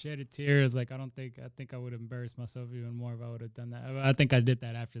I shed a tear. It's like I think I would have embarrassed myself even more if I would have done that. I think I did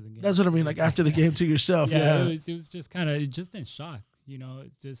that after the game. That's what I mean, like after the game to yourself. Yeah. It was just kind of just in shock.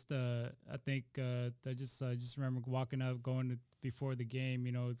 It's just I think I just remember walking up, before the game.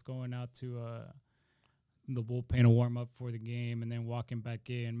 It's going out to the bullpen to warm up for the game, and then walking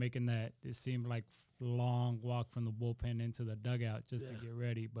back in, making that it seemed like long walk from the bullpen into the dugout just to get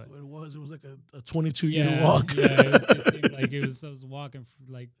ready. But it was like a 22-year walk. It seemed like I was walking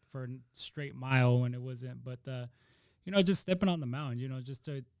for a straight mile when it wasn't. But just stepping on the mound, just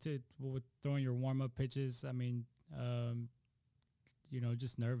to with throwing your warm up pitches. I mean,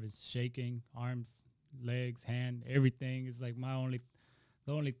 just nervous, shaking, arms, legs, hand, everything is like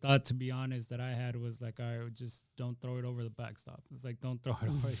the only thought, to be honest, that I had was like, I just don't throw it over the backstop. It's like, don't throw it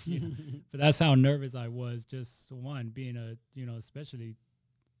over. But that's how nervous I was. Just one, being especially,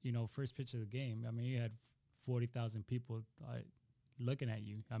 first pitch of the game. I mean, you had 40,000 people, looking at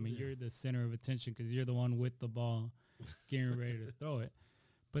you. I mean, Yeah. you're the center of attention because you're the one with the ball, getting ready to throw it.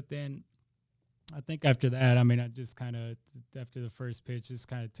 But then I think after that, I mean, I just kind of after the first pitch, just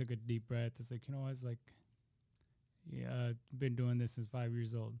kind of took a deep breath. It's like, you know, I was like, yeah, I've been doing this since 5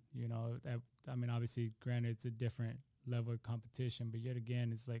 years old. You know, I mean, obviously, granted, it's a different level of competition, but yet again,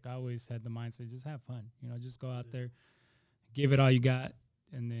 it's like I always had the mindset, just have fun. You know, just go out there, give it all you got,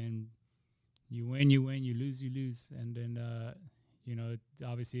 and then you win, you win, you lose, and then you know,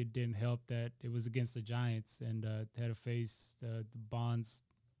 obviously, it didn't help that it was against the Giants and had to face the Bonds.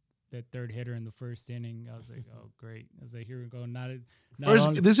 That third hitter in the first inning, I was like, "Oh, great!" I was like, "Here we go."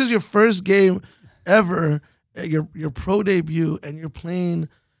 This is your first game ever, your pro debut, and you're playing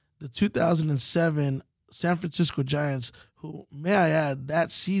the 2007 San Francisco Giants, who, may I add,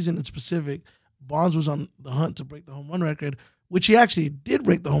 that season in specific, Bonds was on the hunt to break the home run record, which he actually did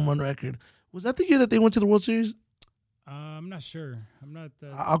break the home run record. Was that the year that they went to the World Series? I'm not sure. I'm not.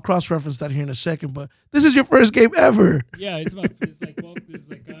 I'll cross-reference that here in a second, but this is your first game ever. Yeah, it's like well, it's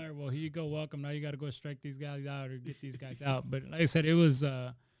like all right, well, here you go, welcome. Now you got to go strike these guys out or get these guys out. But like I said, it was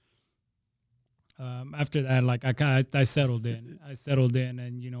after that, like I settled in. I settled in,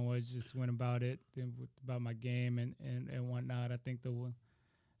 and you know, I just went about it, about my game and whatnot. I think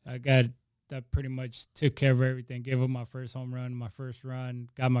that pretty much took care of everything. Gave up my first home run, my first run,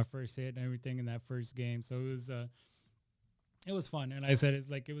 got my first hit, and everything in that first game. So it was fun, and like I said,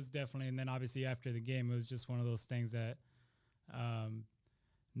 it's like it was definitely. And then obviously after the game, it was just one of those things that,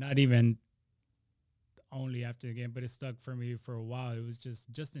 not even only after the game, but it stuck for me for a while. It was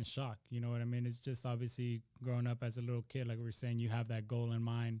just in shock. You know what I mean? It's just obviously growing up as a little kid, like we were saying, you have that goal in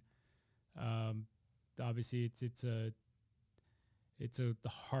mind. Obviously, it's a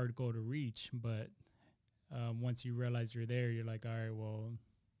hard goal to reach, but once you realize you're there, you're like, all right, well,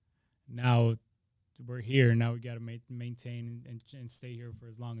 now we're here. Now we got to maintain and stay here for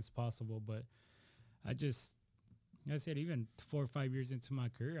as long as possible. But I said, even 4 or 5 years into my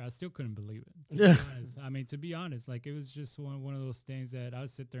career, I still couldn't believe it. To be honest. I mean, to be honest, like it was just one of those things that I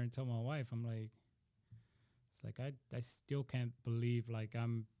would sit there and tell my wife, I'm like, it's like I still can't believe like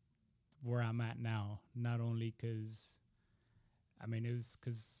I'm where I'm at now. Not only because, I mean, it was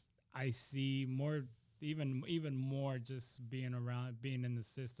because I see more, even more, just being around, being in the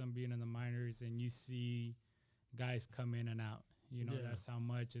system, being in the minors, and you see guys come in and out. You know, that's how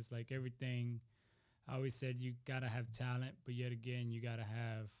much it's like everything. I always said you gotta have talent, but yet again, you gotta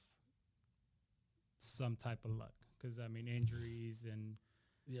have some type of luck. Because I mean, injuries and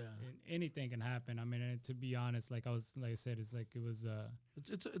anything can happen. I mean, and to be honest, like I said, it's like it was.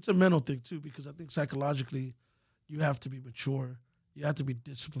 It's a mental thing too, because I think psychologically, you have to be mature, you have to be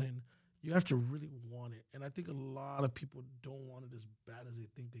disciplined, you have to really want it, and I think a lot of people don't want it as bad as they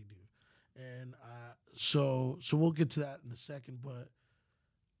think they do, and so we'll get to that in a second, but.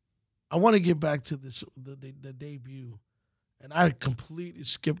 I want to get back to the debut, and I completely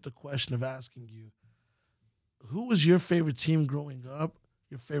skipped the question of asking you, who was your favorite team growing up?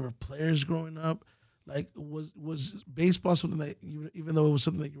 Your favorite players growing up? Like, was baseball something that even though it was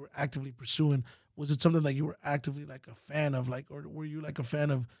something that you were actively pursuing, was it something that you were actively like a fan of? Like, or were you like a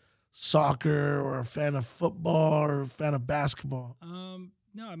fan of soccer or a fan of football or a fan of basketball?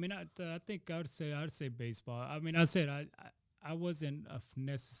 No, I mean, I think I would say baseball. I mean, I wasn't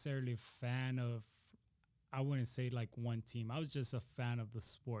necessarily a fan of, I wouldn't say like one team. I was just a fan of the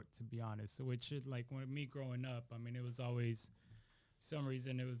sport, to be honest. Which is like when me growing up, I mean, it was always, for some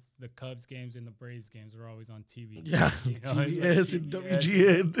reason, it was the Cubs games and the Braves games were always on TV. Yeah, you know, TBS and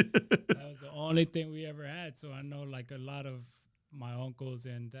WGN. That was the only thing we ever had. So I know like a lot of my uncles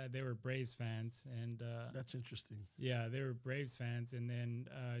and they were Braves fans, and that's interesting. Yeah, they were Braves fans, and then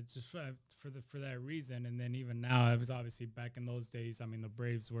just for that reason, and then even now, I was obviously back in those days. I mean, the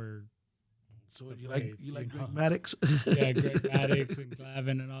Braves were. So you Braves, like Greg Maddux? Yeah, Greg Maddux and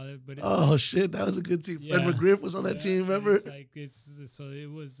Glavine and all that. But shit, that was a good team. Fred McGriff was on that team. Remember? So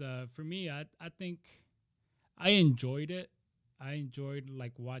it was for me. I think I enjoyed it. I enjoyed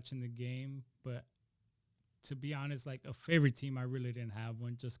like watching the game, but. To be honest, like a favorite team, I really didn't have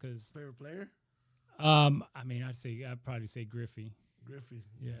one, just because. Favorite player? I mean, I'd probably say Griffey. Griffey,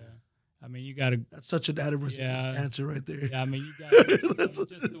 yeah. I mean, you gotta. That's such an Adam answer right there. Yeah, I mean, you gotta just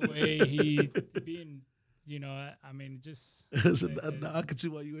the way he being, you know. I mean, just. I can see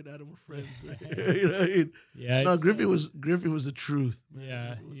why you and Adam were friends. You know what I mean? Yeah. No, Griffey was the truth. Man.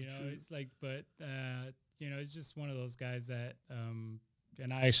 Yeah, you know, it's like, but you know, it's just one of those guys that,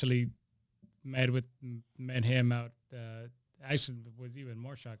 and I actually. Met him out. Actually, was even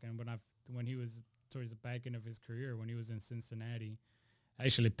more shocking when he was towards the back end of his career when he was in Cincinnati I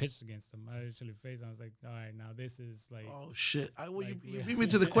actually pitched against him. I actually faced him. I was like, all right, now this is like, Oh shit! Well, like you beat me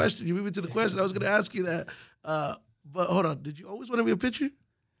to the question. You beat me to the question. I was going to ask you that. But hold on. Did you always want to be a pitcher?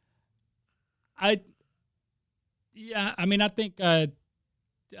 I yeah. I mean, I think I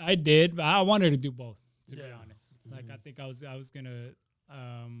did, but I wanted to do both. To be Yeah. honest, like I think I was gonna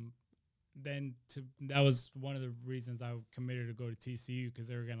um, then to that was one of the reasons I committed to go to TCU because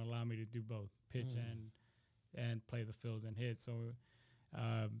they were gonna allow me to do both pitch and play the field and hit. So,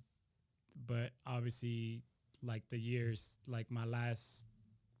 um, but obviously, like the years, like my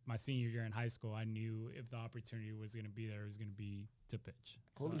senior year in high school, I knew if the opportunity was going to be there, it was going to be to pitch.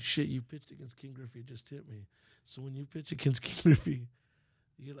 Holy shit! You pitched against King Griffey. It just hit me. So when you pitch against King Griffey,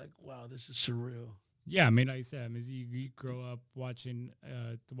 you're like, wow, this is surreal. Yeah, I mean, like I said, I mean, you grow up watching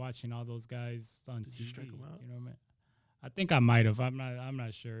all those guys on Did TV. you strike him out? You know what I mean? I think I might have. I'm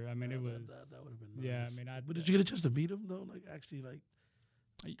not sure. I mean, Yeah, it was that would have been nice. yeah. I mean, But did you get a chance to meet him though? Like actually, like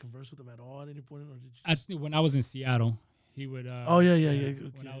converse with him at all at any point, or did you? I think when I was in Seattle, he would. Oh yeah.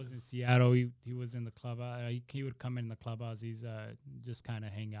 Okay. When I was in Seattle, he was in the club. He would come in the clubhouse. He's just kind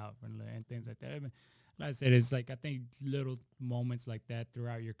of hang out and things like that. I mean, like I said, it's like I think little moments like that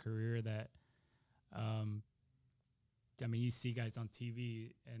throughout your career that, I mean, you see guys on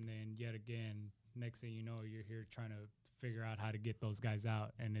TV, and then yet again, next thing you know, you're here trying to figure out how to get those guys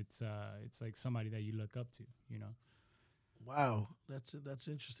out, and it's like somebody that you look up to, you know. Wow, that's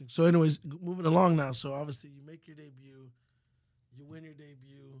interesting. So, anyways, moving along now. So, obviously, you make your debut, you win your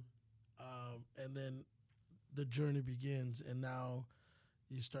debut, and then the journey begins. And now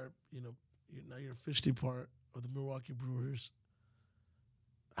you start. Now you're officially part of the Milwaukee Brewers.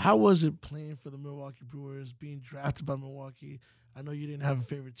 How was it playing for the Milwaukee Brewers, being drafted by Milwaukee? I know you didn't have a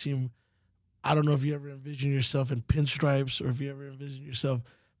favorite team. I don't know if you ever envisioned yourself in pinstripes, or if you ever envisioned yourself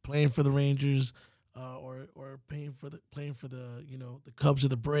playing for the Rangers, or playing for the the Cubs or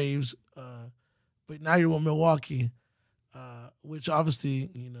the Braves. But now you're with Milwaukee, which obviously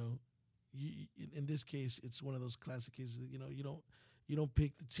in this case it's one of those classic cases that you don't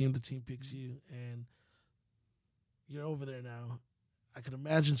pick the team picks you, and you're over there now. I can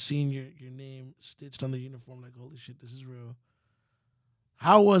imagine seeing your name stitched on the uniform, like holy shit, this is real.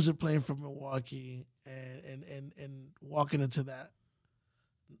 How was it playing for Milwaukee and walking into that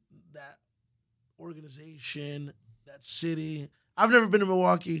organization, that city? I've never been to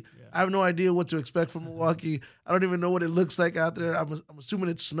Milwaukee. Yeah. I have no idea what to expect from Milwaukee. I don't even know what it looks like out there. I'm assuming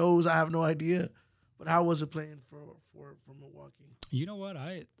it snows. I have no idea. But how was it playing for Milwaukee? You know what?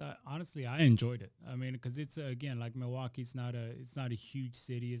 Honestly, I enjoyed it. I mean, because it's again like Milwaukee's it's not a huge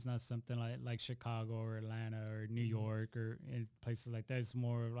city. It's not something like Chicago or Atlanta or New York or in places like that. It's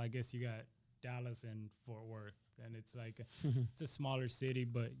more, I guess, you got Dallas and Fort Worth, and it's like it's a smaller city.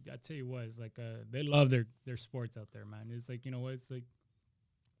 But I tell you what, it's like they love their sports out there, man. It's like, you know what? It's like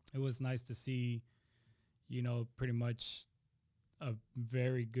it was nice to see, pretty much a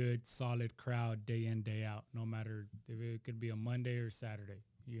very good, solid crowd day in, day out. No matter if it could be a Monday or Saturday,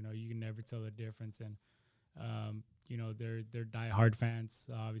 you can never tell the difference. And they're diehard fans,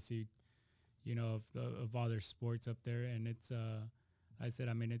 obviously, of all their sports up there. And it's, I said,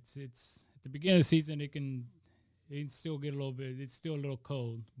 I mean, it's at the beginning of the season, it can still get a little bit. It's still a little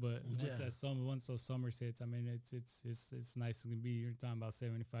cold, but once those summers hits, I mean, it's nice to be. You're talking about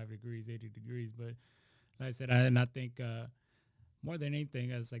 75 degrees, 80 degrees, but like I said, I think. More than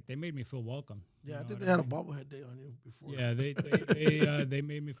anything, it's like they made me feel welcome. Yeah, I think they had a bobblehead day on you before. Yeah, they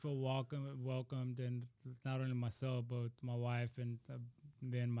made me feel welcomed, and not only myself but my wife and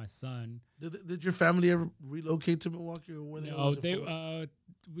then my son. Did your family ever relocate to Milwaukee, or were they? No,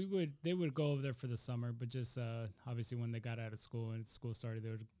 they would go over there for the summer, but just obviously when they got out of school and school started,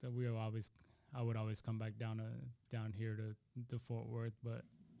 I would always come back down here to Fort Worth. But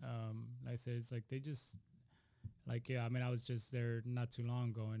like I said, it's like they just. Like, yeah, I mean, I was just there not too long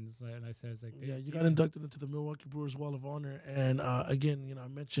ago, and like I said, it's like you got inducted into the Milwaukee Brewers Wall of Honor, and again, I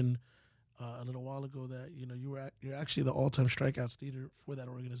mentioned a little while ago that you're actually the all-time strikeouts leader for that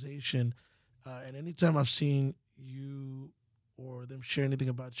organization, and anytime I've seen you or them share anything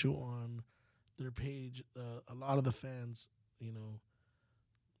about you on their page, a lot of the fans,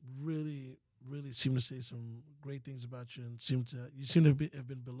 really, really seem to say some great things about you, and you seem to have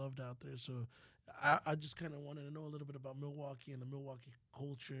been beloved out there. So I just kind of wanted to know a little bit about Milwaukee and the Milwaukee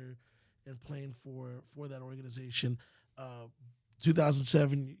culture and playing for that organization.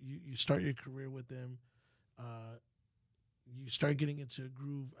 2007, you start your career with them. You start getting into a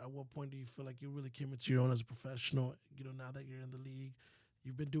groove. At what point do you feel like you really came into your own as a professional? Now that you're in the league,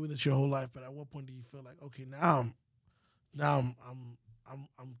 you've been doing this your whole life. But at what point do you feel like, okay, now I'm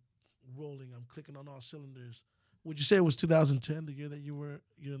rolling. I'm clicking on all cylinders. Would you say it was 2010, the year that you're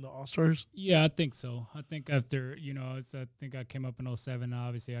in the All Stars? Yeah, I think so. I think after I think I came up in '07.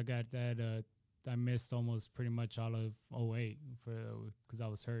 Obviously, I got that. I missed almost pretty much all of '08 for because I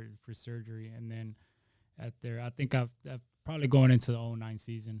was hurt for surgery, and then I think I've probably going into the '09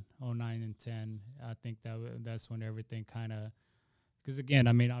 season, '09 and 10. I think that's when everything kind of because again,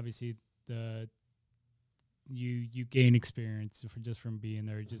 I mean, obviously the you gain experience for just from being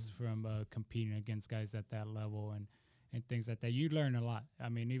there, just from competing against guys at that level and things like that. You learn a lot. I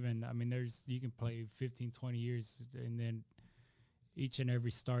mean, even I mean, there's you can play 15, 20 years, and then each and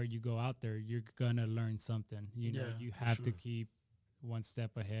every start you go out there, you're gonna learn something. You know, Yeah, you for have to sure. keep one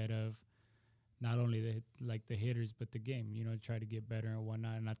step ahead of not only the hitters but the game. You know, try to get better and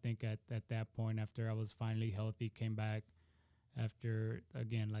whatnot. And I think at that point, after I was finally healthy, came back after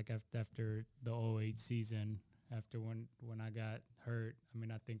again like after the '08 season, after when I got hurt. I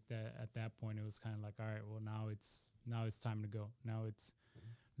mean, I think that at that point it was kind of like, all right, well now it's time to go. Now it's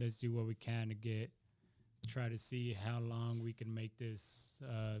let's do what we can to get try to see how long we can make this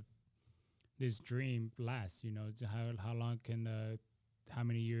dream last. You know, how long can how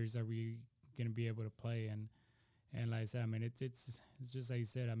many years are we gonna be able to play and like I said, I mean it's just like you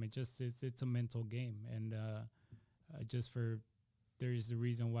said. I mean, just it's a mental game, and just for there's a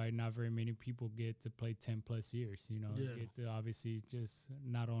reason why not very many people get to play 10 plus years. You know, Yeah, get to obviously just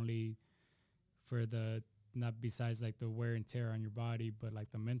not only for the not besides like the wear and tear on your body, but like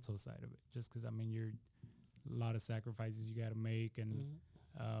the mental side of it. Just because I mean, you're a lot of sacrifices you got to make, and hmm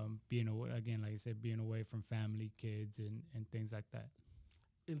being away again, like I said, being away from family, kids, and things like that.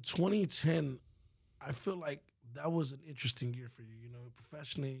 in 2010, I feel like that was an interesting year for you. You know,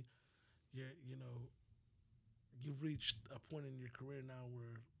 professionally, you know you've reached a point in your career now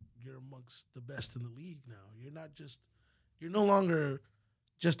where you're amongst the best in the league. Now you're no longer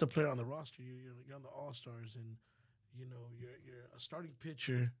just a player on the roster. You're on the All Stars, and you're a starting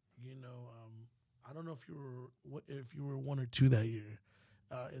pitcher. I don't know if you were if you were one or two that year,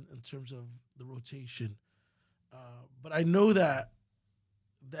 in terms of the rotation. But I know that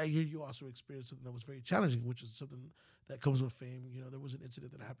year you also experienced something that was very challenging, which is something that comes with fame. You know, there was an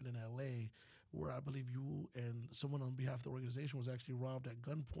incident that happened in L.A. where I believe you and someone on behalf of the organization was actually robbed at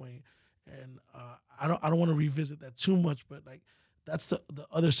gunpoint, and I don't want to revisit that too much, but like that's the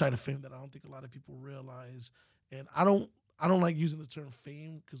other side of fame that I don't think a lot of people realize, and I don't like using the term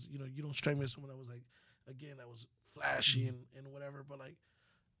fame because you don't strike me as someone that was like again that was flashy Mm. and whatever, but like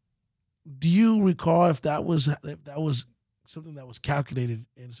do you recall if that was something that was calculated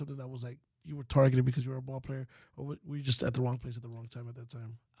and something that was like you were targeted because you were a ball player, or were you just at the wrong place at the wrong time at that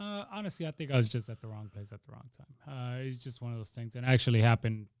time? Honestly, I think I was just at the wrong place at the wrong time. It's just one of those things, and it actually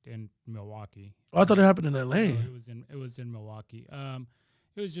happened in Milwaukee. Oh, I thought it happened in L.A. No, it was in Milwaukee.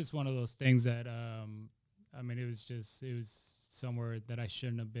 It was just one of those things that I mean, it was somewhere that I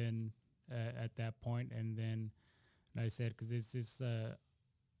shouldn't have been at that point, and then like I said, because it's just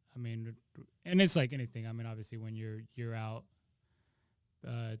I mean, and it's like anything. I mean, obviously, when you're out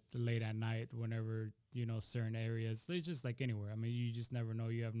late at night, whenever certain areas, it's just like anywhere. I mean, you just never know.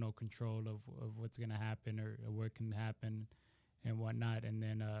 You have no control of what's gonna happen or what can happen and whatnot. And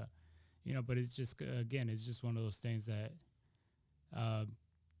then but it's just again, it's just one of those things that uh,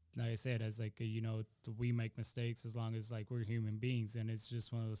 like I said, as like we make mistakes as long as like we're human beings, and it's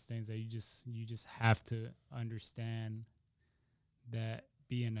just one of those things that you just have to understand that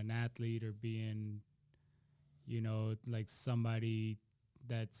being an athlete or being like somebody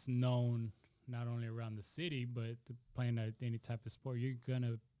that's known not only around the city but playing at any type of sport, you're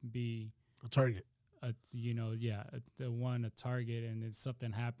gonna be A target. a target, and if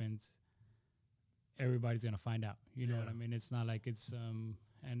something happens, everybody's gonna find out. You know Yeah. what I mean? It's not like it's and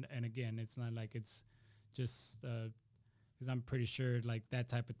again, it's not like it's just because I'm pretty sure like that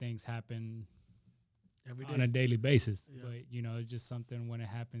type of things happen Every on a day. daily basis. Yeah. But it's just something when it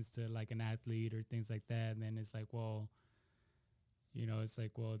happens to like an athlete or things like that, and then it's like, well, it's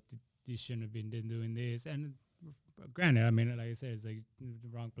like, well, you shouldn't have been doing this. And granted, I mean, like I said, it's like the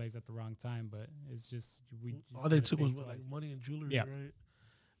wrong place at the wrong time, but it's just we All just they gotta took was think what, like twice. money and jewelry, Yeah. right?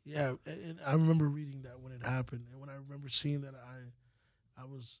 Yeah, and I remember reading that when it happened, and when I remember seeing that, I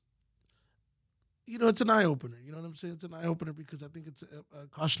was, it's an eye opener. You know what I'm saying? It's an eye opener because I think it's a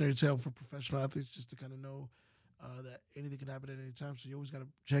cautionary tale for professional athletes just to kind of know that anything can happen at any time. So you always got to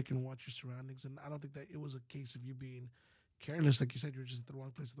check and watch your surroundings. And I don't think that it was a case of you being careless, like you said, you're just at the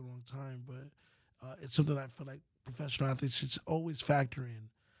wrong place at the wrong time. But it's something I feel like professional athletes should always factor in.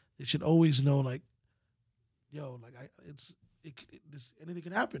 They should always know, like, yo, like this anything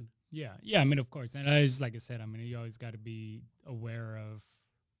can happen. Yeah, yeah. I mean, of course, and as like I said, I mean, you always got to be aware of,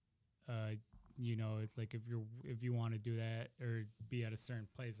 uh, it's like if you want to do that or be at a certain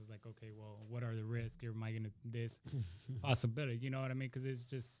place, it's like, okay, well, what are the risks? Am I gonna this possibility? You know what I mean? Because it's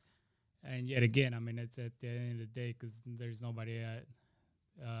just, and yet again, I mean, it's at the end of the day, because there's nobody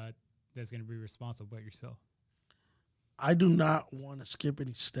that's gonna be responsible but yourself. I do not want to skip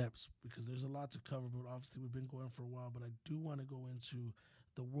any steps because there's a lot to cover, but obviously we've been going for a while. But I do want to go into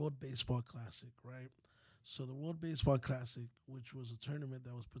the World Baseball Classic, right? So the World Baseball Classic, which was a tournament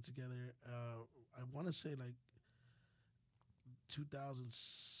that was put together, I want to say like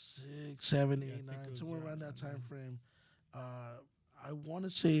 2006, 7, Yeah, I 8, think it 9, was somewhere around that around time then. frame. I want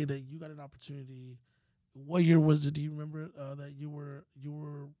to say that you got an opportunity. What year was it? Do you remember that you were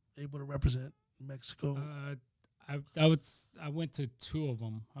able to represent Mexico? Uh, I went to two of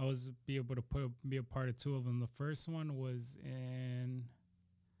them. I was be able to be a part of two of them. The first one was in,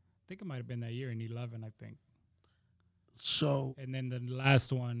 I think it might have been that year in 11, I think. So And then the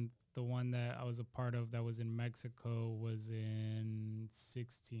last one, the one that I was a part of that was in Mexico, was in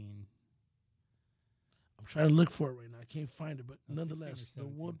 16. I'm trying to look for it right now. I can't find it, but No, 16 or nonetheless, the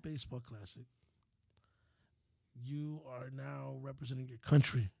 17. World Baseball Classic. You are now representing your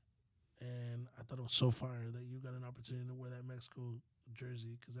country, and I thought it was so fire that you got an opportunity to wear that Mexico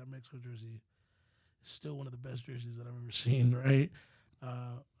jersey because that Mexico jersey is still one of the best jerseys that I've ever seen. Right?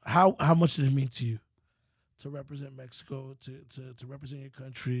 How much did it mean to you to represent Mexico, to represent your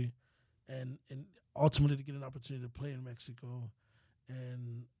country, and ultimately to get an opportunity to play in Mexico,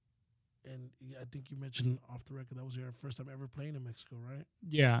 and yeah, I think you mentioned off the record that was your first time ever playing in Mexico, right?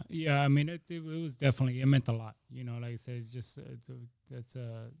 Yeah, yeah. I mean, it was definitely, it meant a lot. Like I said, it's just that's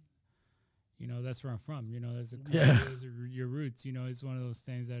that's where I'm from. That's a country, Yeah, those are your roots. It's one of those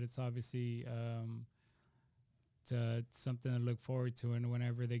things that it's obviously to something to look forward to. And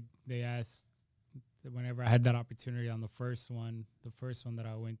whenever they asked, whenever I had that opportunity on the first one that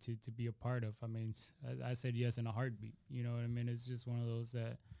I went to be a part of, I mean, I said yes in a heartbeat. You know what I mean? It's just one of those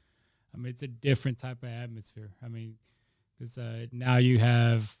that, I mean, it's a different type of atmosphere. I mean, because now you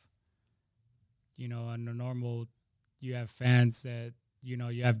have, on the normal, you have fans that, you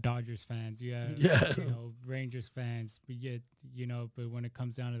have Dodgers fans, you have, yeah, Rangers fans, but yet, but when it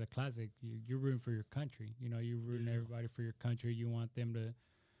comes down to the classic, you're rooting for your country. You're rooting yeah. everybody for your country. You want them to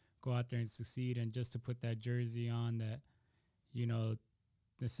go out there and succeed. And just to put that jersey on that, you know,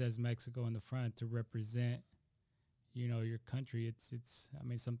 that says Mexico in the front to represent, your country, it's I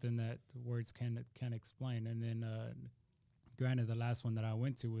mean, something that words can't explain. And then granted, the last one that I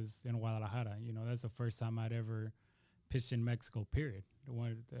went to was in Guadalajara. That's the first time I'd ever pitched in Mexico. Period. The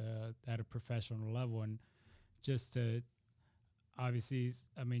one at a professional level, and just to obviously,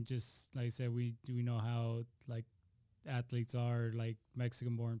 I mean, just like I said, we know how like athletes are, like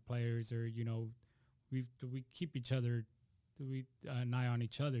Mexican-born players, or we keep each other. We an eye on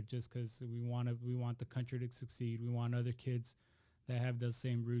each other just because we want the country to succeed. We want other kids that have those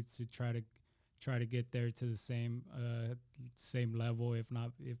same roots to try to get there to the same level, if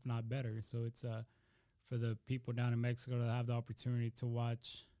not better. So it's for the people down in Mexico to have the opportunity to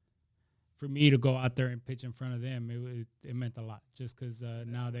watch. For me to go out there and pitch in front of them, it meant a lot. Just because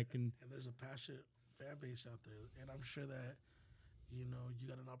now they can. And there's a passionate fan base out there, and I'm sure that you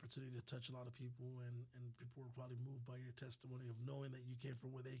got an opportunity to touch a lot of people, and people were probably moved by your testimony of knowing that you came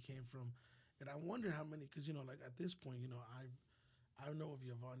from where they came from. And I wonder how many, because like at this point, I know of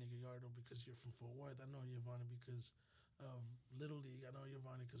Yovani Gallardo because you're from Fort Worth. I know Yovani because of Little League. I know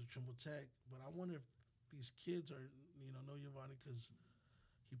Yovani because of Trimble Tech. But I wonder if these kids are know Yovani because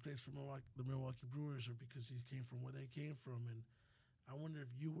he plays for the Milwaukee Brewers, or because he came from where they came from. And I wonder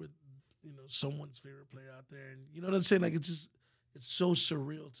if you were someone's favorite player out there, and you know what I'm saying. Like it's so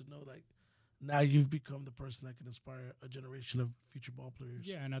surreal to know like now you've become the person that can inspire a generation of future ball players.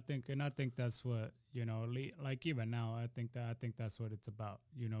 Yeah, and I think that's what like even now, I think that's what it's about.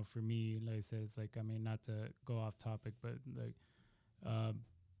 For me, like I said, it's like, I mean, not to go off topic, but like uh,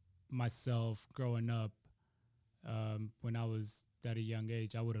 myself growing up, when I was at a young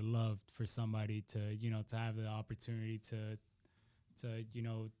age, I would have loved for somebody to have the opportunity to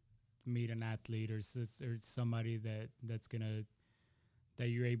meet an athlete, or somebody that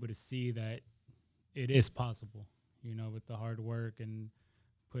you're able to see that it is possible, with the hard work and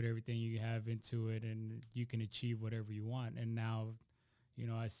put everything you have into it, and you can achieve whatever you want. And now,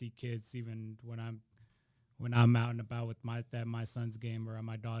 I see kids, even when I'm out and about with my son's game or at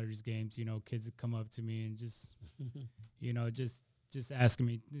my daughter's games, kids that come up to me and just just asking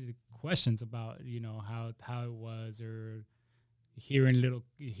me questions about how it was, or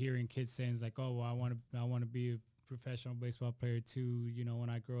hearing kids saying like, oh, well, I want to be a professional baseball player too. When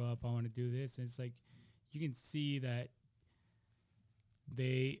I grow up, I want to do this. And it's like you can see that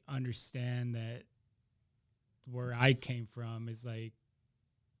they understand that where I came from is like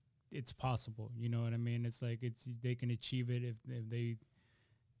it's possible. You know what I mean? It's like it's they can achieve it if they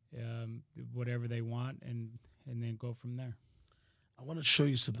whatever they want and then go from there. I want to show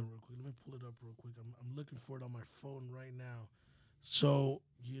you something real quick. Let me pull it up real quick. I'm looking for it on my phone right now. So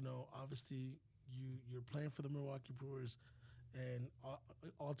obviously you're playing for the Milwaukee Brewers, and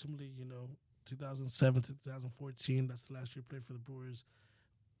ultimately, 2007 to 2014. That's the last year you played for the Brewers,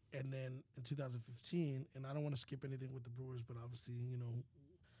 and then in 2015. And I don't want to skip anything with the Brewers, but obviously,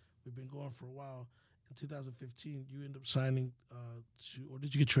 we've been going for a while. In 2015, you end up signing or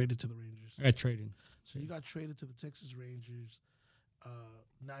did you get traded to the Rangers? I got traded. So you got traded to the Texas Rangers.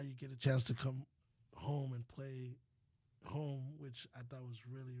 Now you get a chance to come home and play home, which I thought was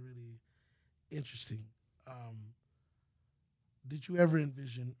really, really interesting. Did you ever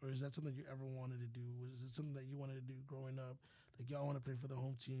envision, or is that something you ever wanted to do? Was it something that you wanted to do growing up? Like, y'all want to play for the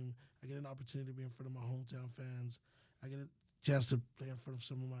home team. I get an opportunity to be in front of my hometown fans. I get a chance to play in front of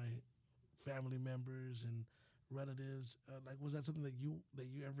some of my family members and relatives. Like, was that something that you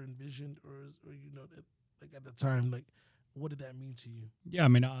ever envisioned, or like at the time, like, what did that mean to you? Yeah, I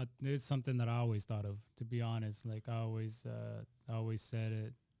mean, it's something that I always thought of. To be honest, like I always said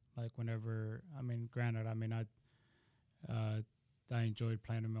it. Like whenever, I mean, granted, I mean, I enjoyed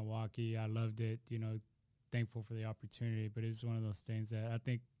playing in Milwaukee. I loved it. You know, thankful for the opportunity. But it's one of those things that I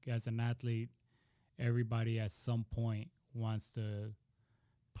think as an athlete, everybody at some point wants to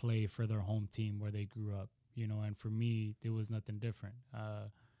play for their home team where they grew up. You know, and for me, there was nothing different.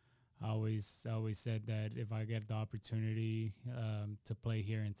 I always said that if I get the opportunity to play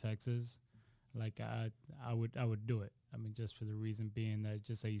here in Texas, like I would do it. I mean, just for the reason being that,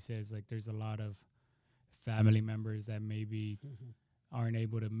 just like you said, it's like there's a lot of family members that maybe aren't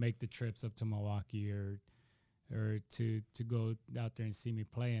able to make the trips up to Milwaukee or to go out there and see me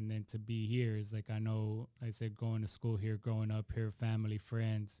play, and then to be here is like I know, like I said, going to school here, growing up here, family,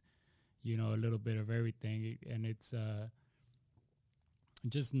 friends, you know, a little bit of everything, and it's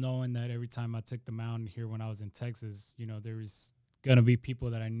just knowing that every time I took the mound here when I was in Texas, you know, there was gonna be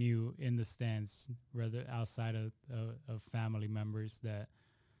people that I knew in the stands, rather outside of family members that,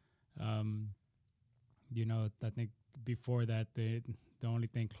 um, you know, I think before that the only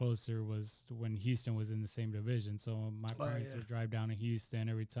thing closer was when Houston was in the same division. So my parents would drive down to Houston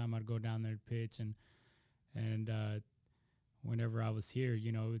every time I'd go down there to pitch, and whenever I was here,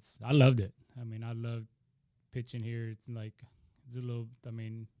 you know, I loved it. I mean, I loved pitching here. It's like it's a little. I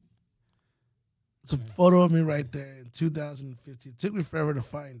mean, It's a photo of me right there in 2015. It took me forever to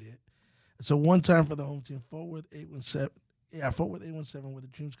find it. It's a one time for the home team, Fort Worth 817. Yeah, Fort Worth 817, where the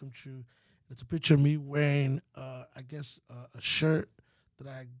dreams come true. It's a picture of me wearing, a shirt that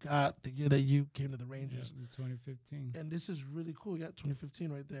I got the year that you came to the Rangers. in 2015. And this is really cool. Yeah,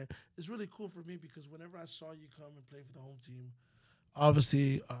 2015 right there. It's really cool for me because whenever I saw you come and play for the home team,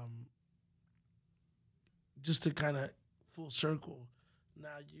 obviously, just to kind of full circle,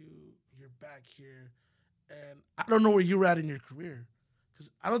 now you're back here, and I don't know where you're at in your career, because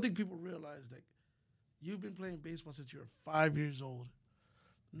I don't think people realize that you've been playing baseball since you were 5 years old.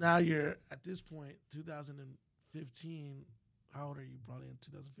 Now you're at this point, 2015. How old are you? Probably in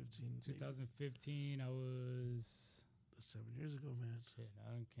 2015. 2015, I was. That's 7 years ago, man. Shit,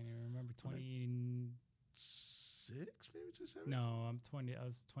 can't even remember. 6, maybe 27. No, I'm 20. I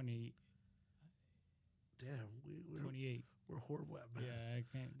was 20. Damn, we're 28. We're horrible at math. Yeah, I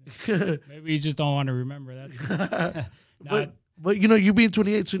can't. Maybe you just don't want to remember that. but you being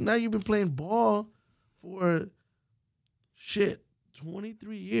 28, so now you've been playing ball for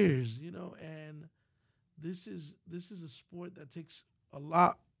 23 years, and this is a sport that takes a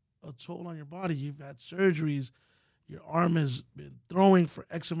toll on your body. You've had surgeries, your arm has been throwing for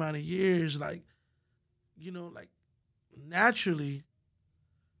X amount of years, like naturally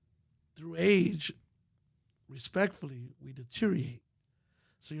through age, respectfully, we deteriorate.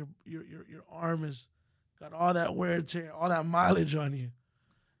 So your arm has got all that wear and tear, all that mileage on you,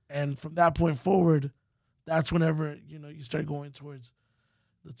 and from that point forward, that's whenever you start going towards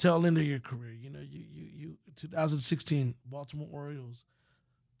the tail end of your career. You 2016 Baltimore Orioles,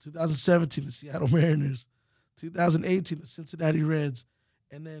 2017 the Seattle Mariners, 2018 the Cincinnati Reds,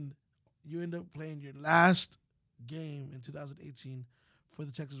 and then you end up playing your last game in 2018 for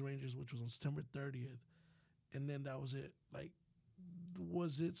the Texas Rangers, which was on September 30th, and then that was it. Like,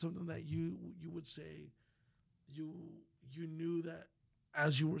 was it something that you would say you knew that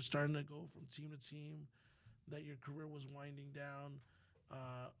as you were starting to go from team to team that your career was winding down,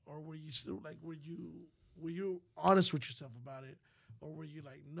 or were you still like were you honest with yourself about it, or were you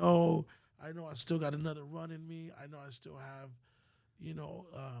like, no, I know I still got another run in me, I know I still have you know,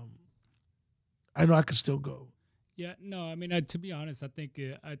 I know I could still go. Yeah, no, I mean, to be honest, I think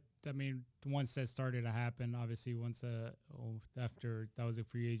I mean, once that started to happen, obviously, once after that was a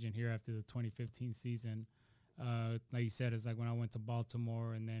free agent here after the 2015 season, like you said, it's like when I went to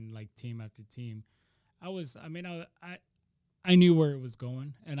Baltimore and then like team after team, I mean, I knew where it was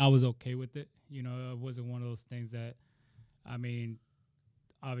going and I was okay with it. You know, it wasn't one of those things that, I mean,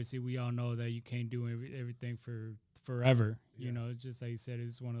 obviously we all know that you can't do everything for forever. Yeah. You know, just like you said,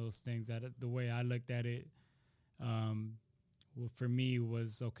 it's one of those things that the way I looked at it, um, well, for me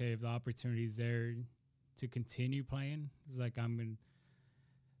was okay if the opportunity is there to continue playing. It's like I'm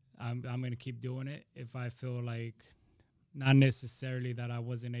gonna keep doing it. If I feel like not necessarily that I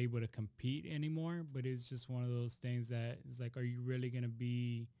wasn't able to compete anymore, but it's just one of those things that is like, are you really gonna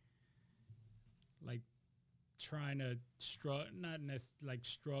be like trying to not like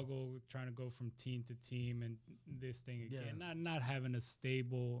struggle trying to go from team to team and this thing again, not having a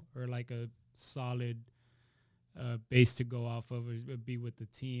stable or like a solid base to go off of or be with the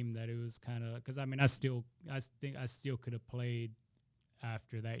team that it was kind of because I mean I think I still could have played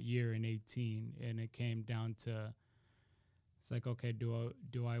after that year in 18 and it came down to it's like okay do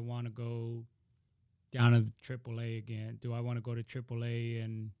I want to go down to the AAA again? Do I want to go to AAA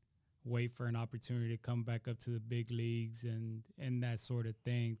and wait for an opportunity to come back up to the big leagues and that sort of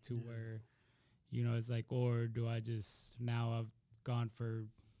thing to where you know it's like or do I just now I've gone for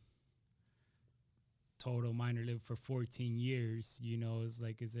total minor league for 14 years, you know, it's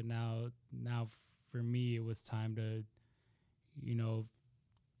like is it now for me it was time to you know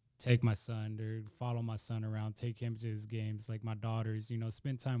take my son or follow my son around, take him to his games, like my daughters, you know,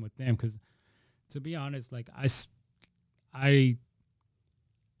 spend time with them cuz to be honest like I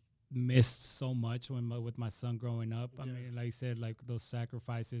missed so much with my son growing up. I mean, like I said, like those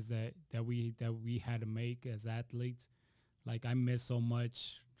sacrifices that we had to make as athletes. Like I missed so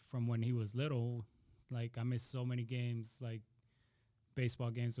much from when he was little. Like I missed so many games, like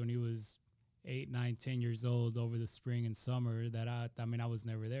baseball games when he was 8, 9, 10 years old over the spring and summer. That I mean, I was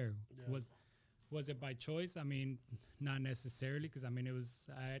never there. Yeah. Was it by choice? I mean, not necessarily, because I mean, it was.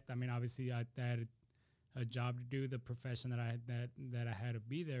 I mean, obviously, I had a job to do, the profession that I had that I had to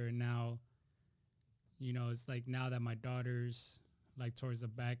be there, and now, you know, it's like now that my daughter's like towards the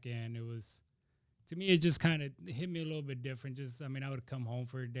back end, it was to me it just kind of hit me a little bit different. Just I mean, I would come home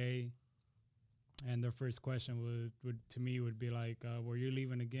for a day, and their first question would be like, "Were you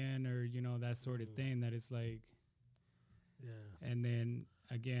leaving again?" or you know that sort of thing. That it's like, yeah, and then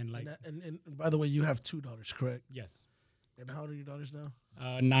again, like, and by the way, you have two daughters, correct? yes, And how old are your daughters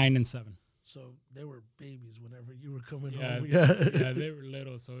now? 9 and 7. So they were babies whenever you were coming Yeah, home. Yeah, yeah, they were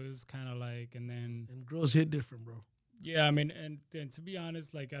little, so it was kind of like, and then and girls hit different, bro. yeah, I mean, and to be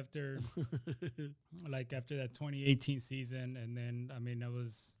honest, like after that 2018 season, and then I mean, I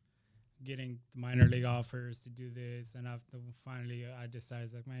was getting the minor league offers to do this, and after finally I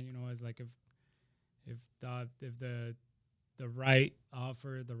decided, like, man, you know, it's like if the right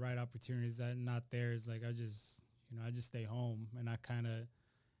offer, the right opportunities that not there is like I just stay home, and I kind of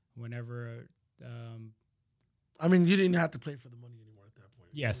whenever. I mean, you didn't have to play for the money anymore at that point.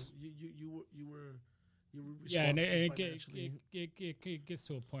 Yes. You were Yeah, and financially. it gets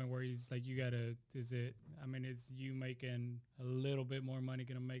to a point where he's like, you gotta. Is it? I mean, is you making a little bit more money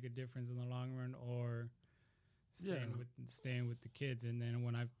gonna make a difference in the long run, or staying with the kids? And then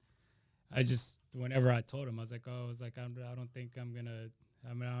when I just whenever I told him, I was like, I don't think I'm gonna.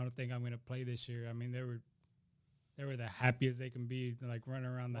 I mean, I don't think I'm gonna play this year. I mean, they were the happiest they can be, like running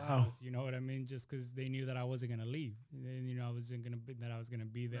around the house. You know what I mean? Just because they knew that I wasn't gonna leave, and you know I wasn't gonna be, that I was gonna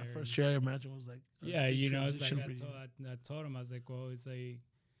be there. That first year, I imagine, was like yeah, you know, it's like I told him I was like, well, it's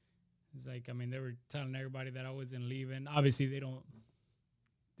like I mean they were telling everybody that I wasn't leaving. Obviously, they don't.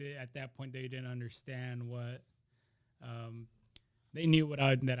 At that point they didn't understand what. They knew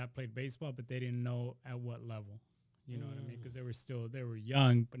that I played baseball, but they didn't know at what level. You know what I mean? Because they were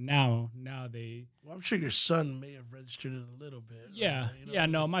young, but now they. Well, I'm sure your son may have registered it a little bit. Yeah, you know? yeah.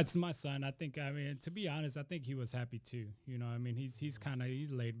 No, my son. I think. I mean, to be honest, I think he was happy too. You know, I mean, he's kind of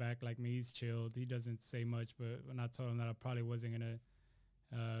he's laid back like me. He's chilled. He doesn't say much. But when I told him that I probably wasn't gonna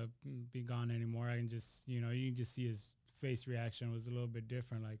be gone anymore, I can just you can just see his face reaction was a little bit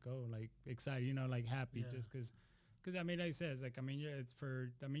different. Like like excited. You know, like happy just because. Because I mean, like I said, it's like I mean,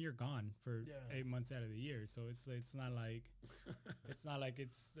 you're gone for 8 months out of the year, so it's not like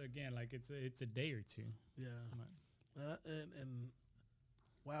it's again like it's a day or two. Yeah, and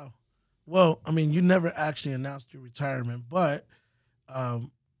wow. Well, I mean, you never actually announced your retirement, but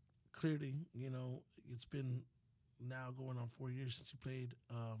clearly, it's been now going on 4 years since you played.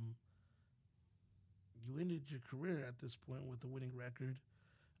 you ended your career at this point with a winning record.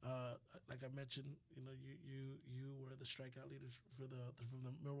 Like I mentioned, you were the strikeout leader for from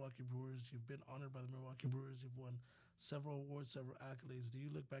the Milwaukee Brewers. You've been honored by the Milwaukee Brewers. You've won several awards, several accolades. Do you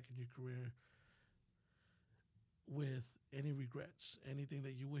look back in your career with any regrets? Anything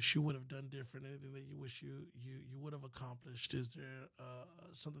that you wish you would have done different? Anything that you wish you would have accomplished? Is there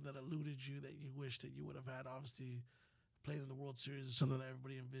something that eluded you that you wish that you would have had? Obviously, playing in the World Series is something that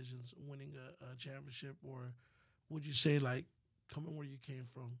everybody envisions, winning a championship, or would you say like coming where you came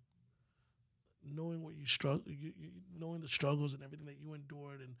from, knowing what you struggle, knowing the struggles and everything that you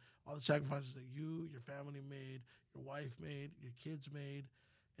endured, and all the sacrifices that you, your family made, your wife made, your kids made,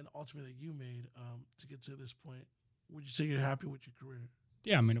 and ultimately that you made to get to this point. Would you say you're happy with your career?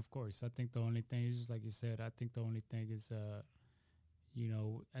 Yeah, I mean, of course. I think the only thing is just like you said. I think the only thing is,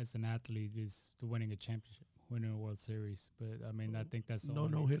 as an athlete, is the winning a championship, winning a World Series. But I mean, I think that's the No,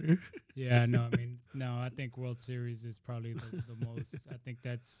 only. no hitter. Yeah, no, I mean, no, I think World Series is probably the most. I think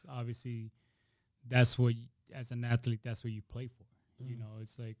that's obviously that's what as an athlete, that's what you play for. You know,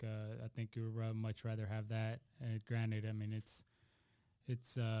 it's like I think you would much rather have that. Granted, I mean, it's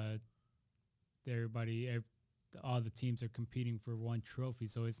everybody, all the teams are competing for one trophy,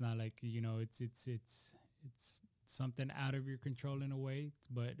 so it's not like it's something out of your control in a way.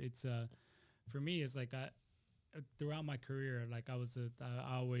 But it's for me, it's like I throughout my career, like I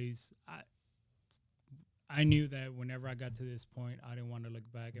always I knew that whenever I got to this point, I didn't want to look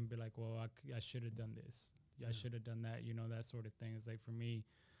back and be like, well, I should have done this. I should have done that, that sort of thing. It's like for me,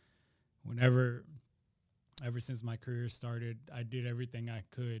 whenever, ever since my career started, I did everything I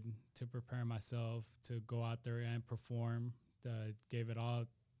could to prepare myself to go out there and perform. Gave it all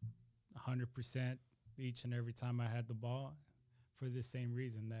 100% each and every time I had the ball for the same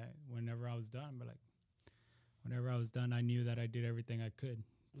reason that whenever I was done, whenever I was done, I knew that I did everything I could.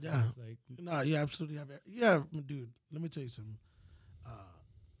 So Yeah. it's like, No, you absolutely have. Yeah, dude. Let me tell you something.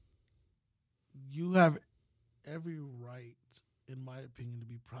 You have every right, in my opinion, to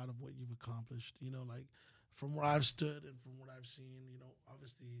be proud of what you've accomplished. Like from where I've stood and from what I've seen.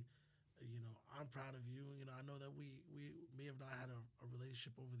 Obviously, I'm proud of you. I know that we may have not had a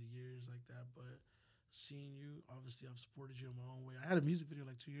relationship over the years like that, but seeing you, obviously, I've supported you in my own way. I had a music video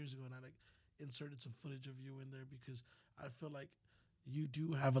like 2 years ago, and I like inserted some footage of you in there because I feel like you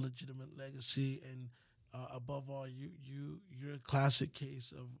do have a legitimate legacy, and above all, you're a classic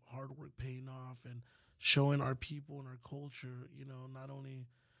case of hard work paying off and showing our people and our culture.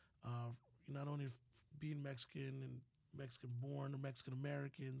 Uh, not only being Mexican and Mexican born or Mexican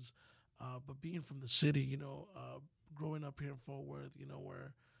Americans, but being from the city. Growing up here in Fort Worth,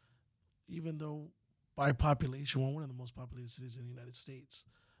 where even though by population, we're one of the most populated cities in the United States,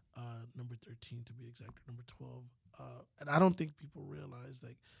 number 13 to be exact, or number 12. And I don't think people realize,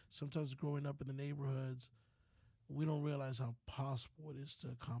 like, sometimes growing up in the neighborhoods, we don't realize how possible it is to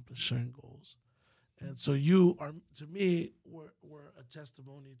accomplish certain goals. And so you are, to me, were a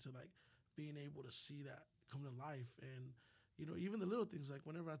testimony to like being able to see that come to life. And even the little things, like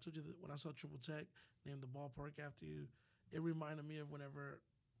whenever I told you that when I saw Triple Tech named the ballpark after you, it reminded me of whenever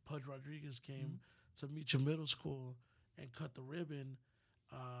Pudge Rodriguez came to meet your middle school and cut the ribbon.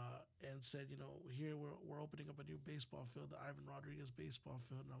 And said, here we're opening up a new baseball field, the Ivan Rodriguez baseball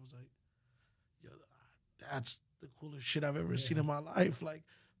field. And I was like, yo, that's the coolest shit I've ever seen in my life. Like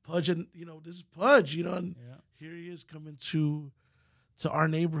Pudge, and this is Pudge, and here he is coming to our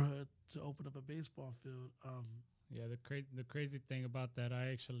neighborhood to open up a baseball field. Yeah, the crazy thing about that,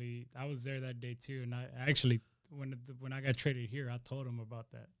 I was there that day too, and I actually when I got traded here, I told him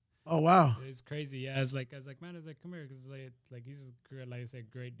about that. Oh wow, it's crazy. Yeah, I was like, man, come here, because like he's a great, like I said,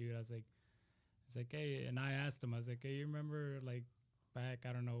 great dude. It's like, hey, and I asked him, I was like, hey, you remember like back,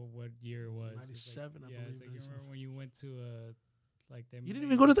 I don't know what year it was, 97, like, I believe. It's like, you remember when you went to like they you didn't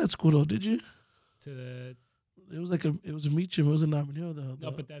even go to that school though, did you? To the it was a Meacham, it was a Nominio.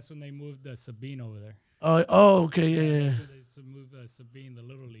 No, but that's when they moved Sabine over there. Okay, yeah. That's when they moved Sabine, the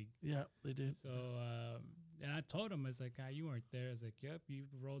Little League. Yeah, they did. So, and I told him, I was like, you weren't there. I was like, yep, you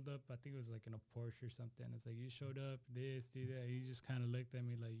rolled up. I think it was like in a Porsche or something. It's like, you showed up, this, do that. He just kind of looked at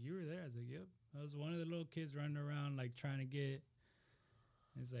me like, you were there. I was like, yep. I was one of the little kids running around, like, trying to get.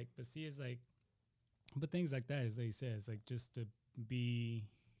 It's like, but see, it's like, but things like that, as they say, it's like just to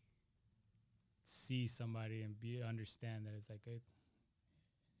see somebody and understand that it's like,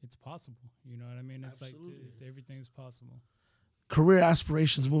 it's possible. You know what I mean? It's Absolutely. Like everything's possible. Career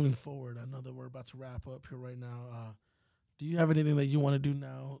aspirations moving forward. I know that we're about to wrap up here right now. Do you have anything that you want to do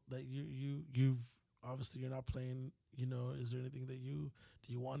now that you've obviously you're not playing? Is there anything that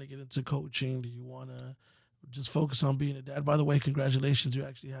do you want to get into coaching? Do you want to just focus on being a dad? By the way, congratulations! You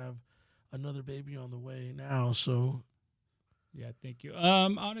actually have another baby on the way now. So Yeah, thank you.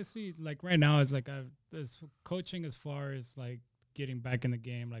 Honestly, like right now, it's like I've this coaching as far as like getting back in the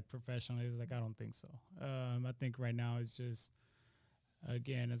game, like professionally, is like I don't think so. I think right now it's just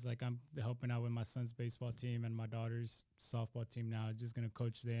again, it's like I'm helping out with my son's baseball team and my daughter's softball team now. Just gonna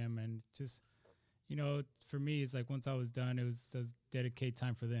coach them and just for me, it's like once I was done, it was just dedicate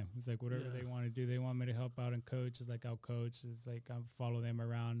time for them. It's like whatever yeah, they want to do, they want me to help out and coach. It's like I'll coach. It's like I'll follow them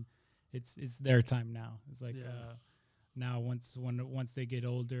around. It's their time now. It's like yeah, now once they get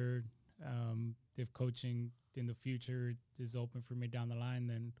older, if coaching in the future is open for me down the line,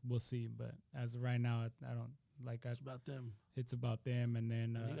 then we'll see. But as of right now, I don't like. it's about them. It's about them, and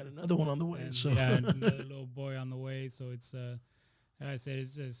then And you got another one on the way. and So yeah, another little boy on the way. So it's like I said,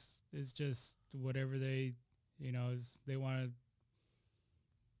 it's just whatever they they want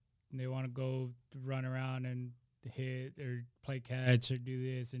to go run around and hit or play catch or do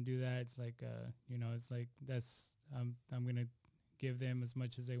this and do that. It's like it's like that's I'm gonna give them as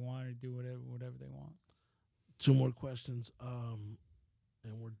much as they want or do whatever they want. two more questions,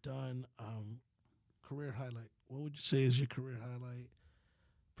 and we're done. Career highlight. What would you say is your career highlight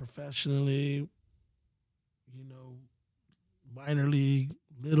professionally? You know, minor league,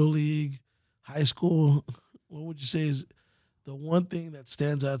 little league, high school. What would you say is the one thing that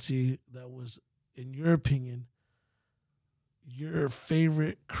stands out to you that was, in your opinion, your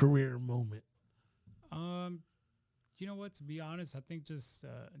favorite career moment? Um, you know what? To be honest, I think just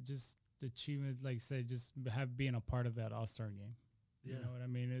the achievement, like I said, just have being a part of that All Star game. Yeah, You know what I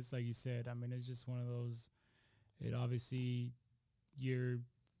mean? It's like you said. I mean, it's just one of those. It obviously you're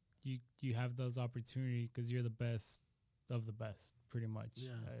you have those opportunities because you're the best of the best, pretty much.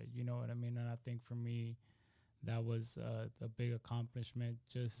 yeah. You know what I mean? And I think for me, that was a big accomplishment.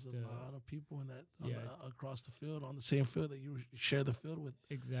 There's Just a lot of people in that yeah, across the field on the same field that you share the field with.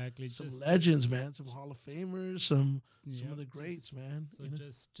 exactly. Some Just legends, man. Some Hall of Famers. Some yeah, of the just greats, man. so You know?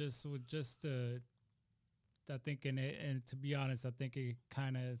 just with just I think in it, and to be honest, I think it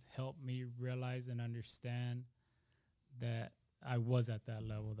kind of helped me realize and understand that I was at that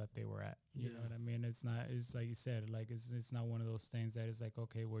level that they were at. You know Yeah, what I mean? It's not. It's like you said. Like it's not one of those things that is like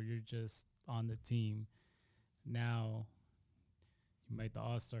okay, where you're just on the team. Now you made the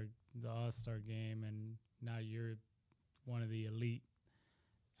All Star game, and now you're one of the elite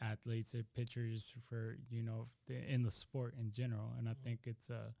athletes or pitchers for in the sport in general. And I think it's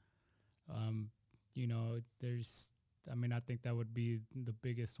um, there's. I mean, I think that would be the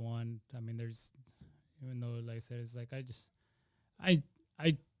biggest one. I mean, there's even though like I said, it's like I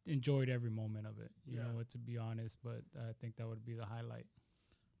I enjoyed every moment of it. You yeah. know what, to be honest, but I think that would be the highlight.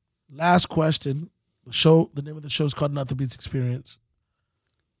 Last question. The show. The name of the show is called Nothing Beats Experience.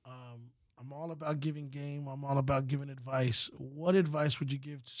 I'm all about giving game. I'm all about giving advice. What advice would you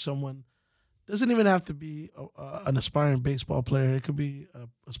give to someone? Doesn't even have to be an aspiring baseball player. It could be an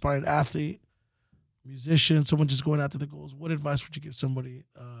aspiring athlete, musician, someone just going after the goals. What advice would you give somebody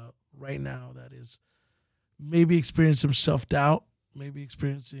right now that is maybe experiencing some self doubt, maybe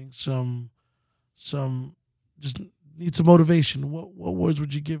experiencing some just need some motivation? What words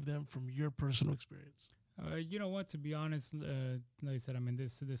would you give them from your personal experience? You know what? To be honest, like I said, I mean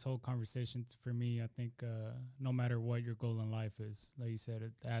this whole conversation for me, I think no matter what your goal in life is, like you said,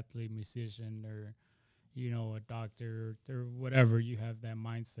 an athlete, musician, or a doctor or whatever, you have that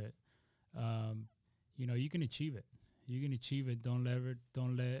mindset. Um, you can achieve it. You can achieve it. Don't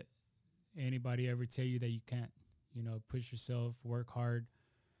let anybody ever tell you that you can't. Push yourself, work hard,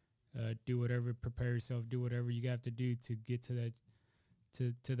 do whatever, prepare yourself, do whatever you have to do to get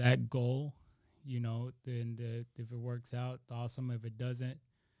to that goal. Then if it works out, awesome. If it doesn't,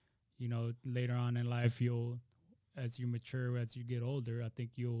 later on in life, as you mature, as you get older, I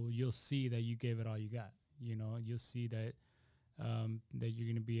think you'll see that you gave it all you got. You'll see that that you're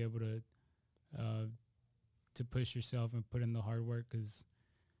gonna be able uh, to push yourself and put in the hard work. Because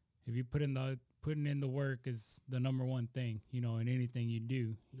if you putting in the work is the number one thing, in anything you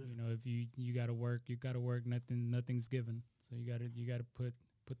do. Yeah. If you got to work, you got to work. Nothing's given. So you gotta put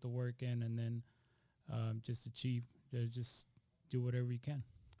the work in, and then just achieve. Just do whatever you can.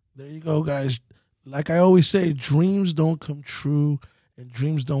 There you go, guys. Like I always say, dreams don't come true and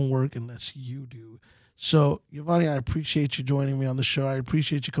dreams don't work unless you do. So, Yovani, I appreciate you joining me on the show. I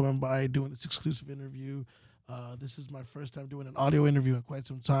appreciate you coming by doing this exclusive interview. This is my first time doing an audio interview in quite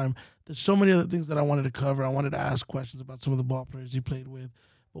some time. There's so many other things that I wanted to cover. I wanted to ask questions about some of the ball players you played with,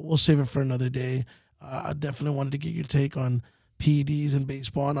 but we'll save it for another day. I definitely wanted to get your take on PEDs and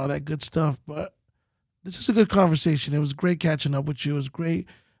baseball and all that good stuff, but this is a good conversation. It was great catching up with you. It was great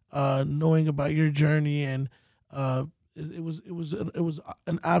knowing about your journey and it was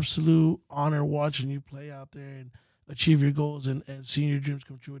an absolute honor watching you play out there and achieve your goals and seeing your dreams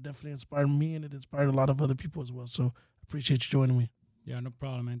come true. It definitely inspired me and it inspired a lot of other people as well. So appreciate you joining me. Yeah, no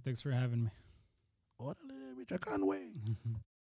problem, man. Thanks for having me. Órale, bitch, I can't wait.